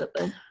in the fact that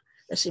there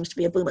seems to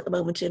be a boom at the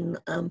moment in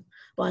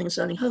buying and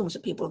selling homes,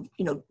 that people,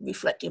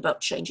 reflecting about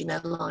changing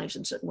their lives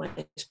in certain ways.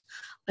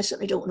 I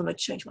certainly don't want to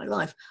change my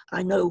life.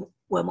 I know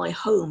where my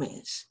home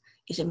is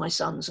in my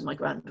sons and my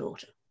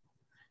granddaughter.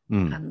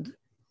 And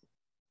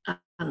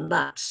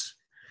that's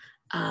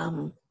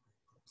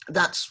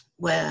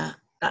where,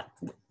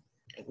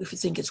 if you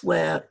think it's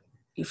where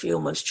you feel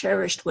most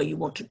cherished, where you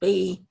want to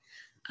be,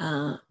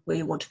 where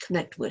you want to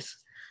connect with,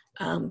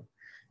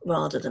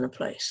 rather than a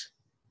place.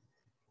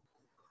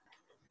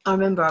 I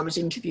remember I was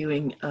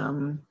interviewing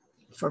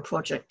for a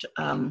project,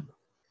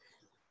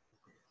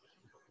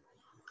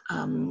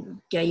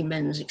 gay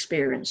men's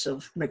experience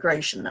of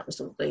migration. That was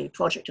the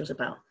project was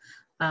about.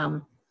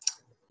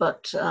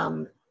 But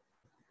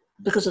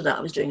because of that,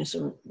 I was doing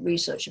some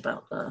research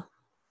about the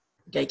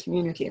gay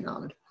community in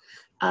Ireland.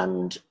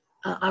 And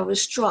I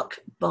was struck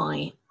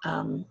by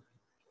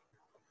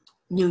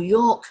New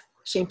York,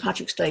 St.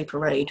 Patrick's Day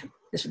parade,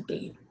 this would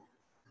be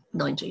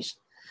 90s,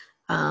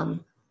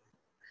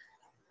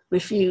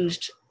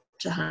 refused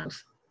to have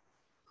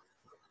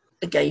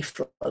a gay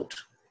float.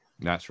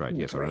 That's right,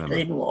 yes, I remember.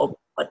 They didn't want,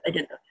 but they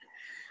didn't.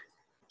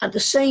 At the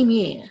same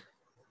year,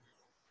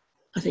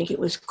 I think it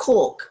was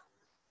Cork,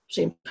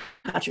 St.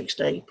 Patrick's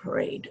Day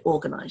parade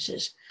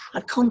organisers,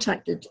 had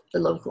contacted the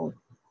local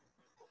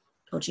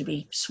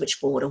LGBT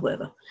switchboard or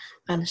whatever,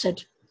 and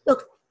said,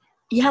 look,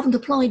 you haven't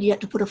applied yet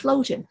to put a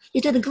float in.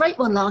 You did a great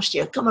one last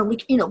year. Come on,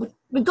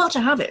 we've got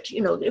to have it.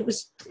 It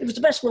was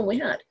the best one we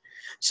had.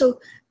 So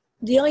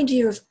the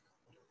idea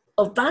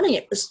of banning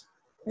it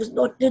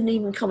didn't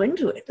even come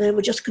into it. They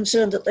were just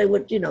concerned that they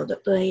would,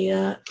 that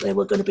they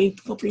were going to be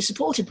properly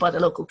supported by the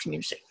local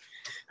community.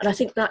 And I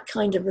think that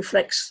kind of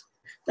reflects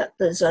that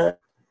there's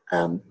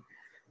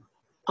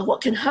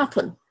what can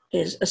happen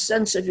is a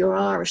sense of your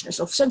Irishness,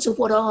 or sense of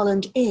what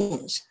Ireland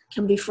is,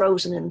 can be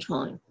frozen in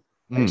time.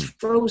 It's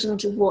frozen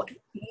to what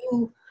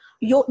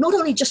your not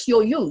only just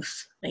your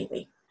youth,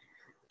 maybe,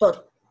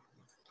 but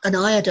an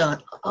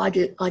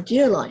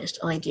idealized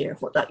idea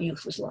of what that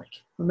youth was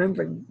like,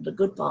 remembering the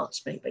good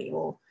parts maybe,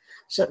 or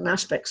certain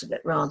aspects of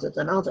it rather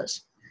than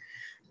others.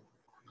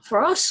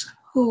 For us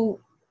who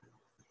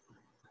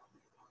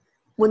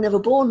were never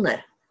born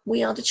there,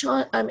 we are the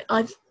child. I mean,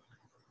 I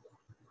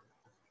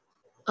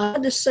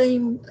had the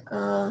same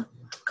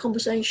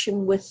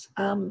conversation with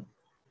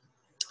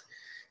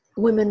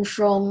women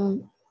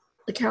from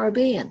the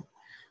Caribbean,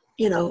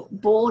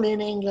 born in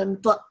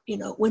England, but,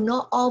 we're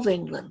not of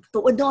England,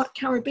 but we're not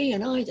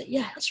Caribbean either.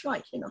 Yeah, that's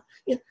right. You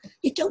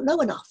don't know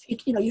enough.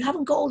 You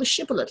haven't got all the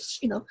shibboleths,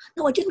 No,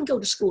 I didn't go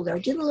to school there. I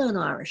didn't learn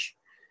Irish.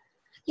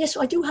 Yes,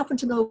 I do happen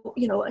to know,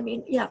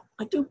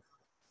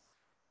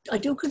 I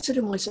do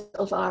consider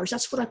myself Irish.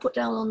 That's what I put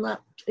down on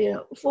that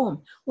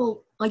form.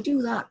 Well, I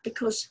do that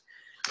because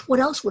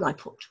what else would I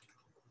put?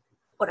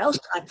 What else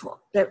could I put?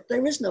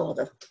 There is no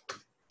other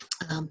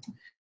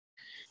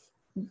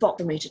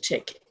box for me to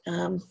tick.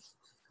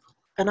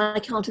 And I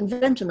can't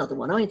invent another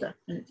one either.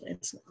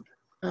 It's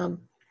not.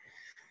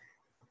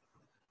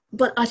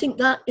 But I think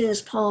that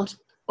is part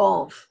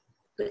of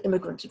the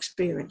immigrant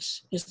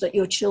experience, is that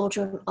your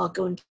children are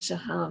going to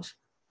have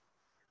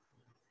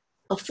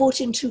a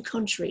foot in two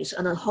countries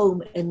and a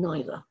home in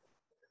neither.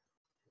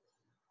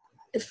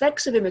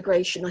 Effects of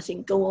immigration, I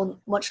think, go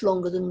on much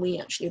longer than we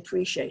actually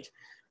appreciate.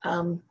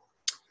 There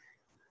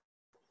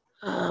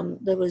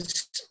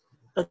was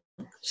a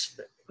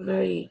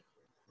very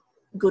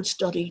good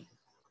study,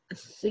 I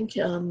think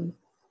in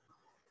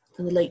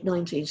the late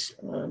 90s,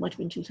 might have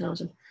been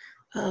 2000,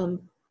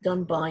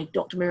 done by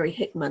Dr. Mary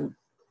Hickman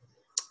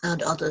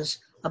and others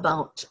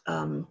about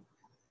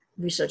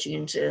researching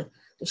into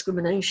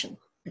discrimination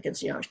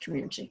against the Irish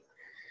community.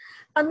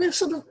 And there's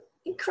sort of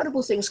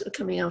incredible things that are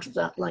coming out of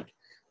that, like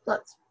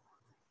that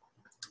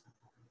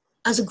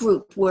as a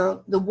group, we're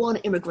the one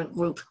immigrant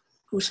group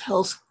whose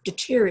health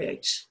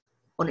deteriorates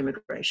on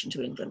immigration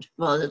to England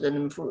rather than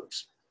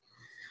improves.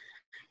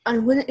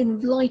 And when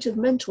in light of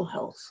mental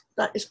health,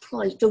 that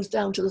goes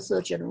down to the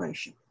third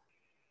generation.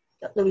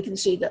 That we can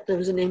see that there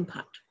is an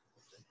impact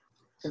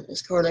and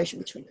there's correlation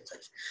between the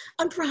things.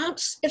 And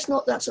perhaps it's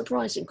not that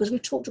surprising because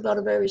we've talked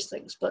about various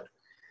things, but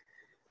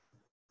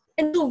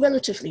until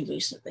relatively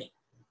recently,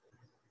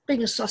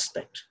 being a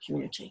suspect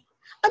community,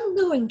 and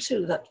knowing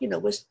too that, you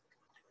know,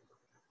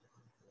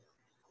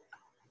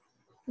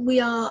 we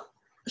are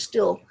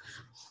still,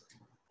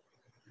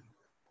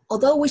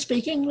 although we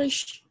speak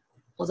English,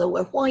 although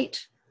we're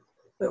white,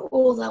 we're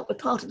all that, we're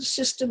part of the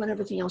system and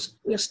everything else,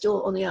 we are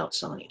still on the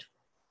outside.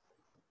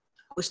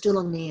 We're still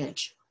on the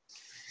edge.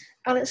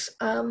 And it's,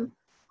 and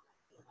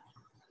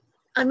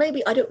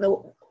maybe, I don't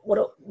know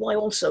why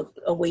also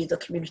are we the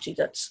community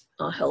that's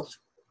our health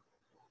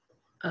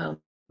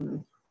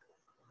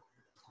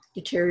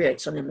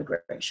deteriorates on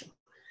immigration.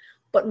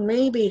 But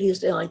maybe it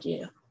is the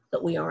idea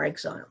that we are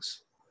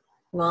exiles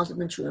rather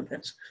than true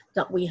immigrants,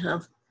 that we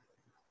have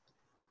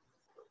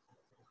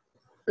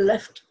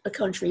left a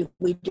country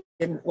we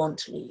didn't want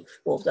to leave,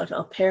 or that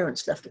our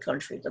parents left a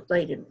country that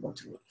they didn't want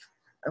to leave,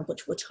 and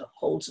which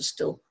holds us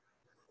still,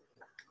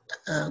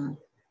 and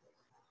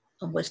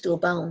we're still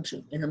bound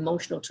to in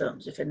emotional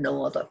terms, if in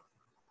no other.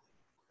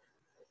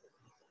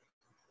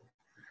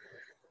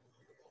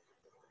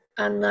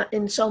 And that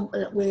in some,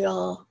 we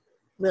are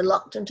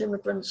reluctant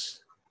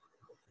immigrants,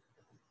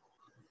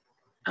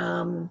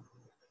 and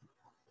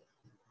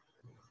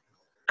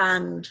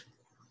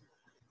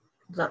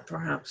that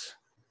perhaps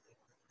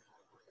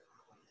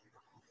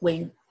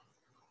we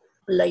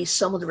lay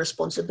some of the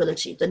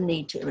responsibility, the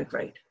need to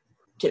immigrate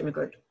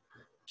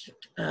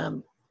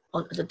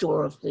on the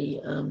door of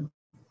the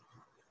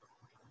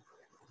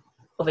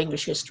of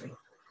English history.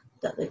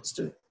 That it's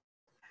the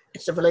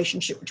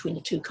relationship between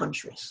the two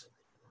countries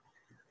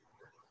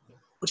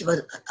which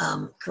have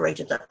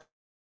created that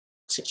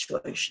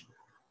situation.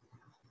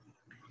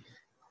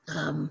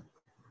 And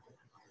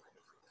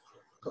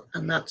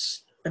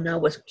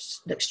now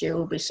next year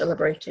we'll be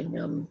celebrating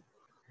the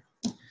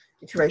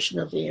creation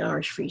of the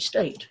Irish Free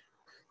State.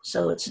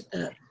 So it's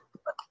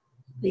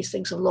these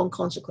things have long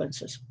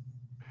consequences.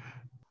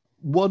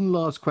 One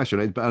last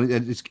question,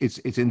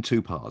 it's in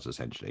two parts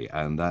essentially,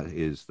 and that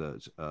is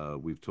that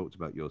we've talked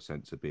about your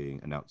sense of being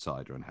an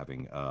outsider and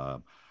having a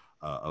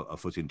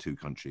foot in two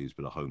countries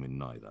but a home in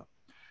neither.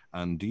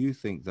 And do you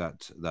think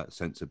that that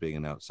sense of being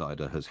an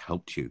outsider has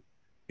helped you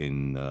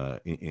in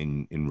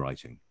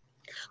writing?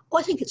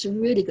 Well, I think it's a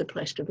really good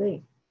place to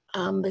be,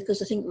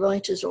 because I think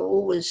writers are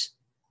always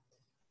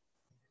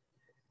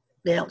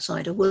the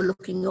outsider. We're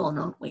looking on,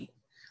 aren't we?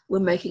 We're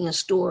making a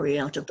story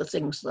out of the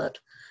things that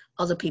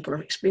other people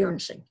are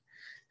experiencing.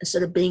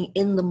 Instead of being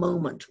in the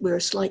moment, we're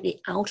slightly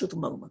out of the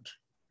moment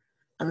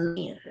and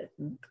looking at it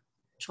and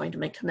trying to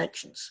make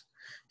connections.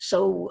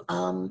 So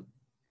I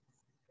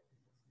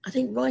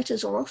think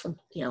writers are often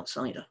the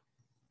outsider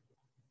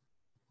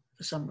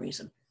for some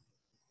reason,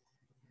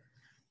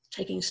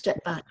 taking a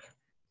step back.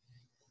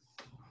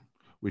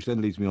 Which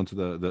then leads me on to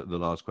the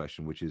last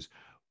question, which is,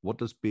 what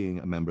does being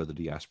a member of the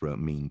diaspora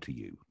mean to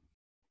you?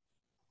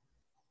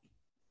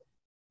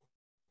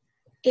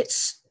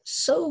 It's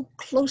so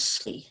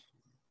closely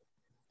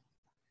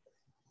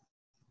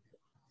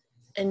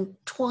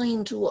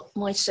entwined to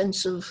my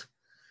sense of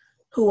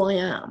who I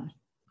am,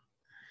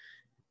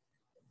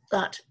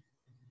 that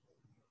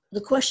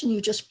the question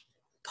you just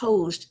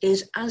posed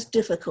is as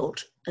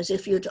difficult as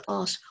if you were to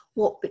ask,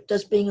 what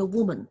does being a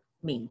woman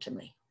mean to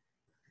me?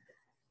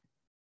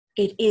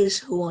 It is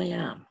who I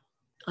am.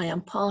 I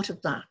am part of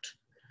that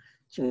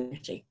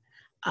community.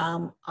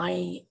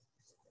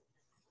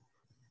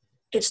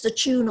 It's the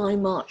tune I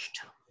march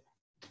to.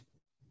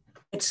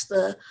 It's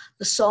the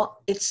song.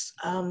 It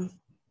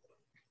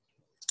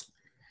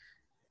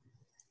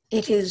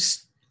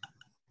is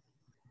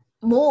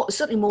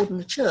certainly more than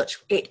the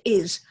church. It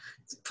is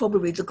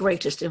probably the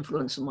greatest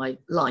influence in my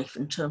life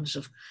in terms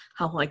of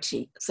how I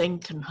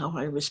think and how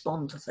I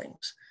respond to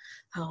things.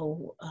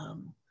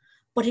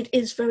 But it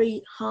is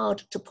very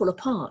hard to pull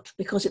apart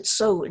because it's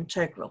so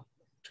integral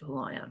to who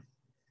I am.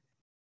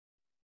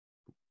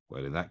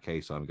 Well, in that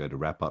case, I'm going to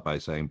wrap up by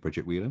saying,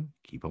 Bridget Whelan,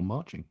 keep on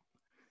marching.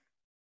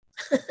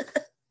 Thank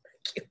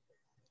you.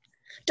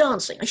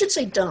 Dancing. I should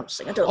say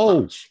dancing. I don't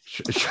march.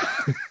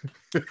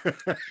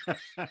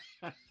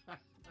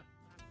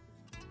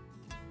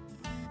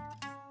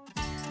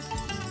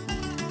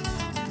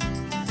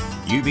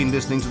 You've been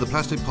listening to the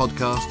Plastic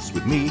Podcasts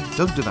with me,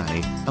 Doug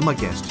Devaney, and my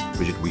guest,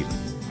 Bridget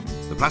Whelan.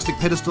 The Plastic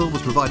Pedestal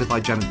was provided by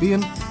Janet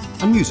Behan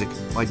and music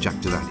by Jack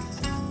Devaney.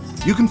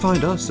 You can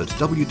find us at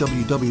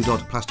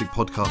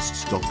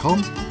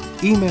www.plasticpodcasts.com,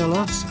 email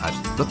us at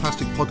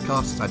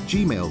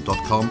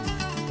theplasticpodcasts@gmail.com,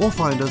 or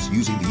find us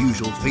using the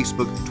usual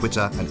Facebook,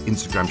 Twitter and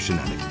Instagram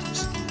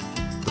shenanigans.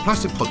 The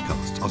Plastic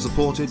Podcasts are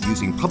supported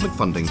using public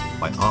funding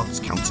by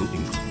Arts Council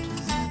England.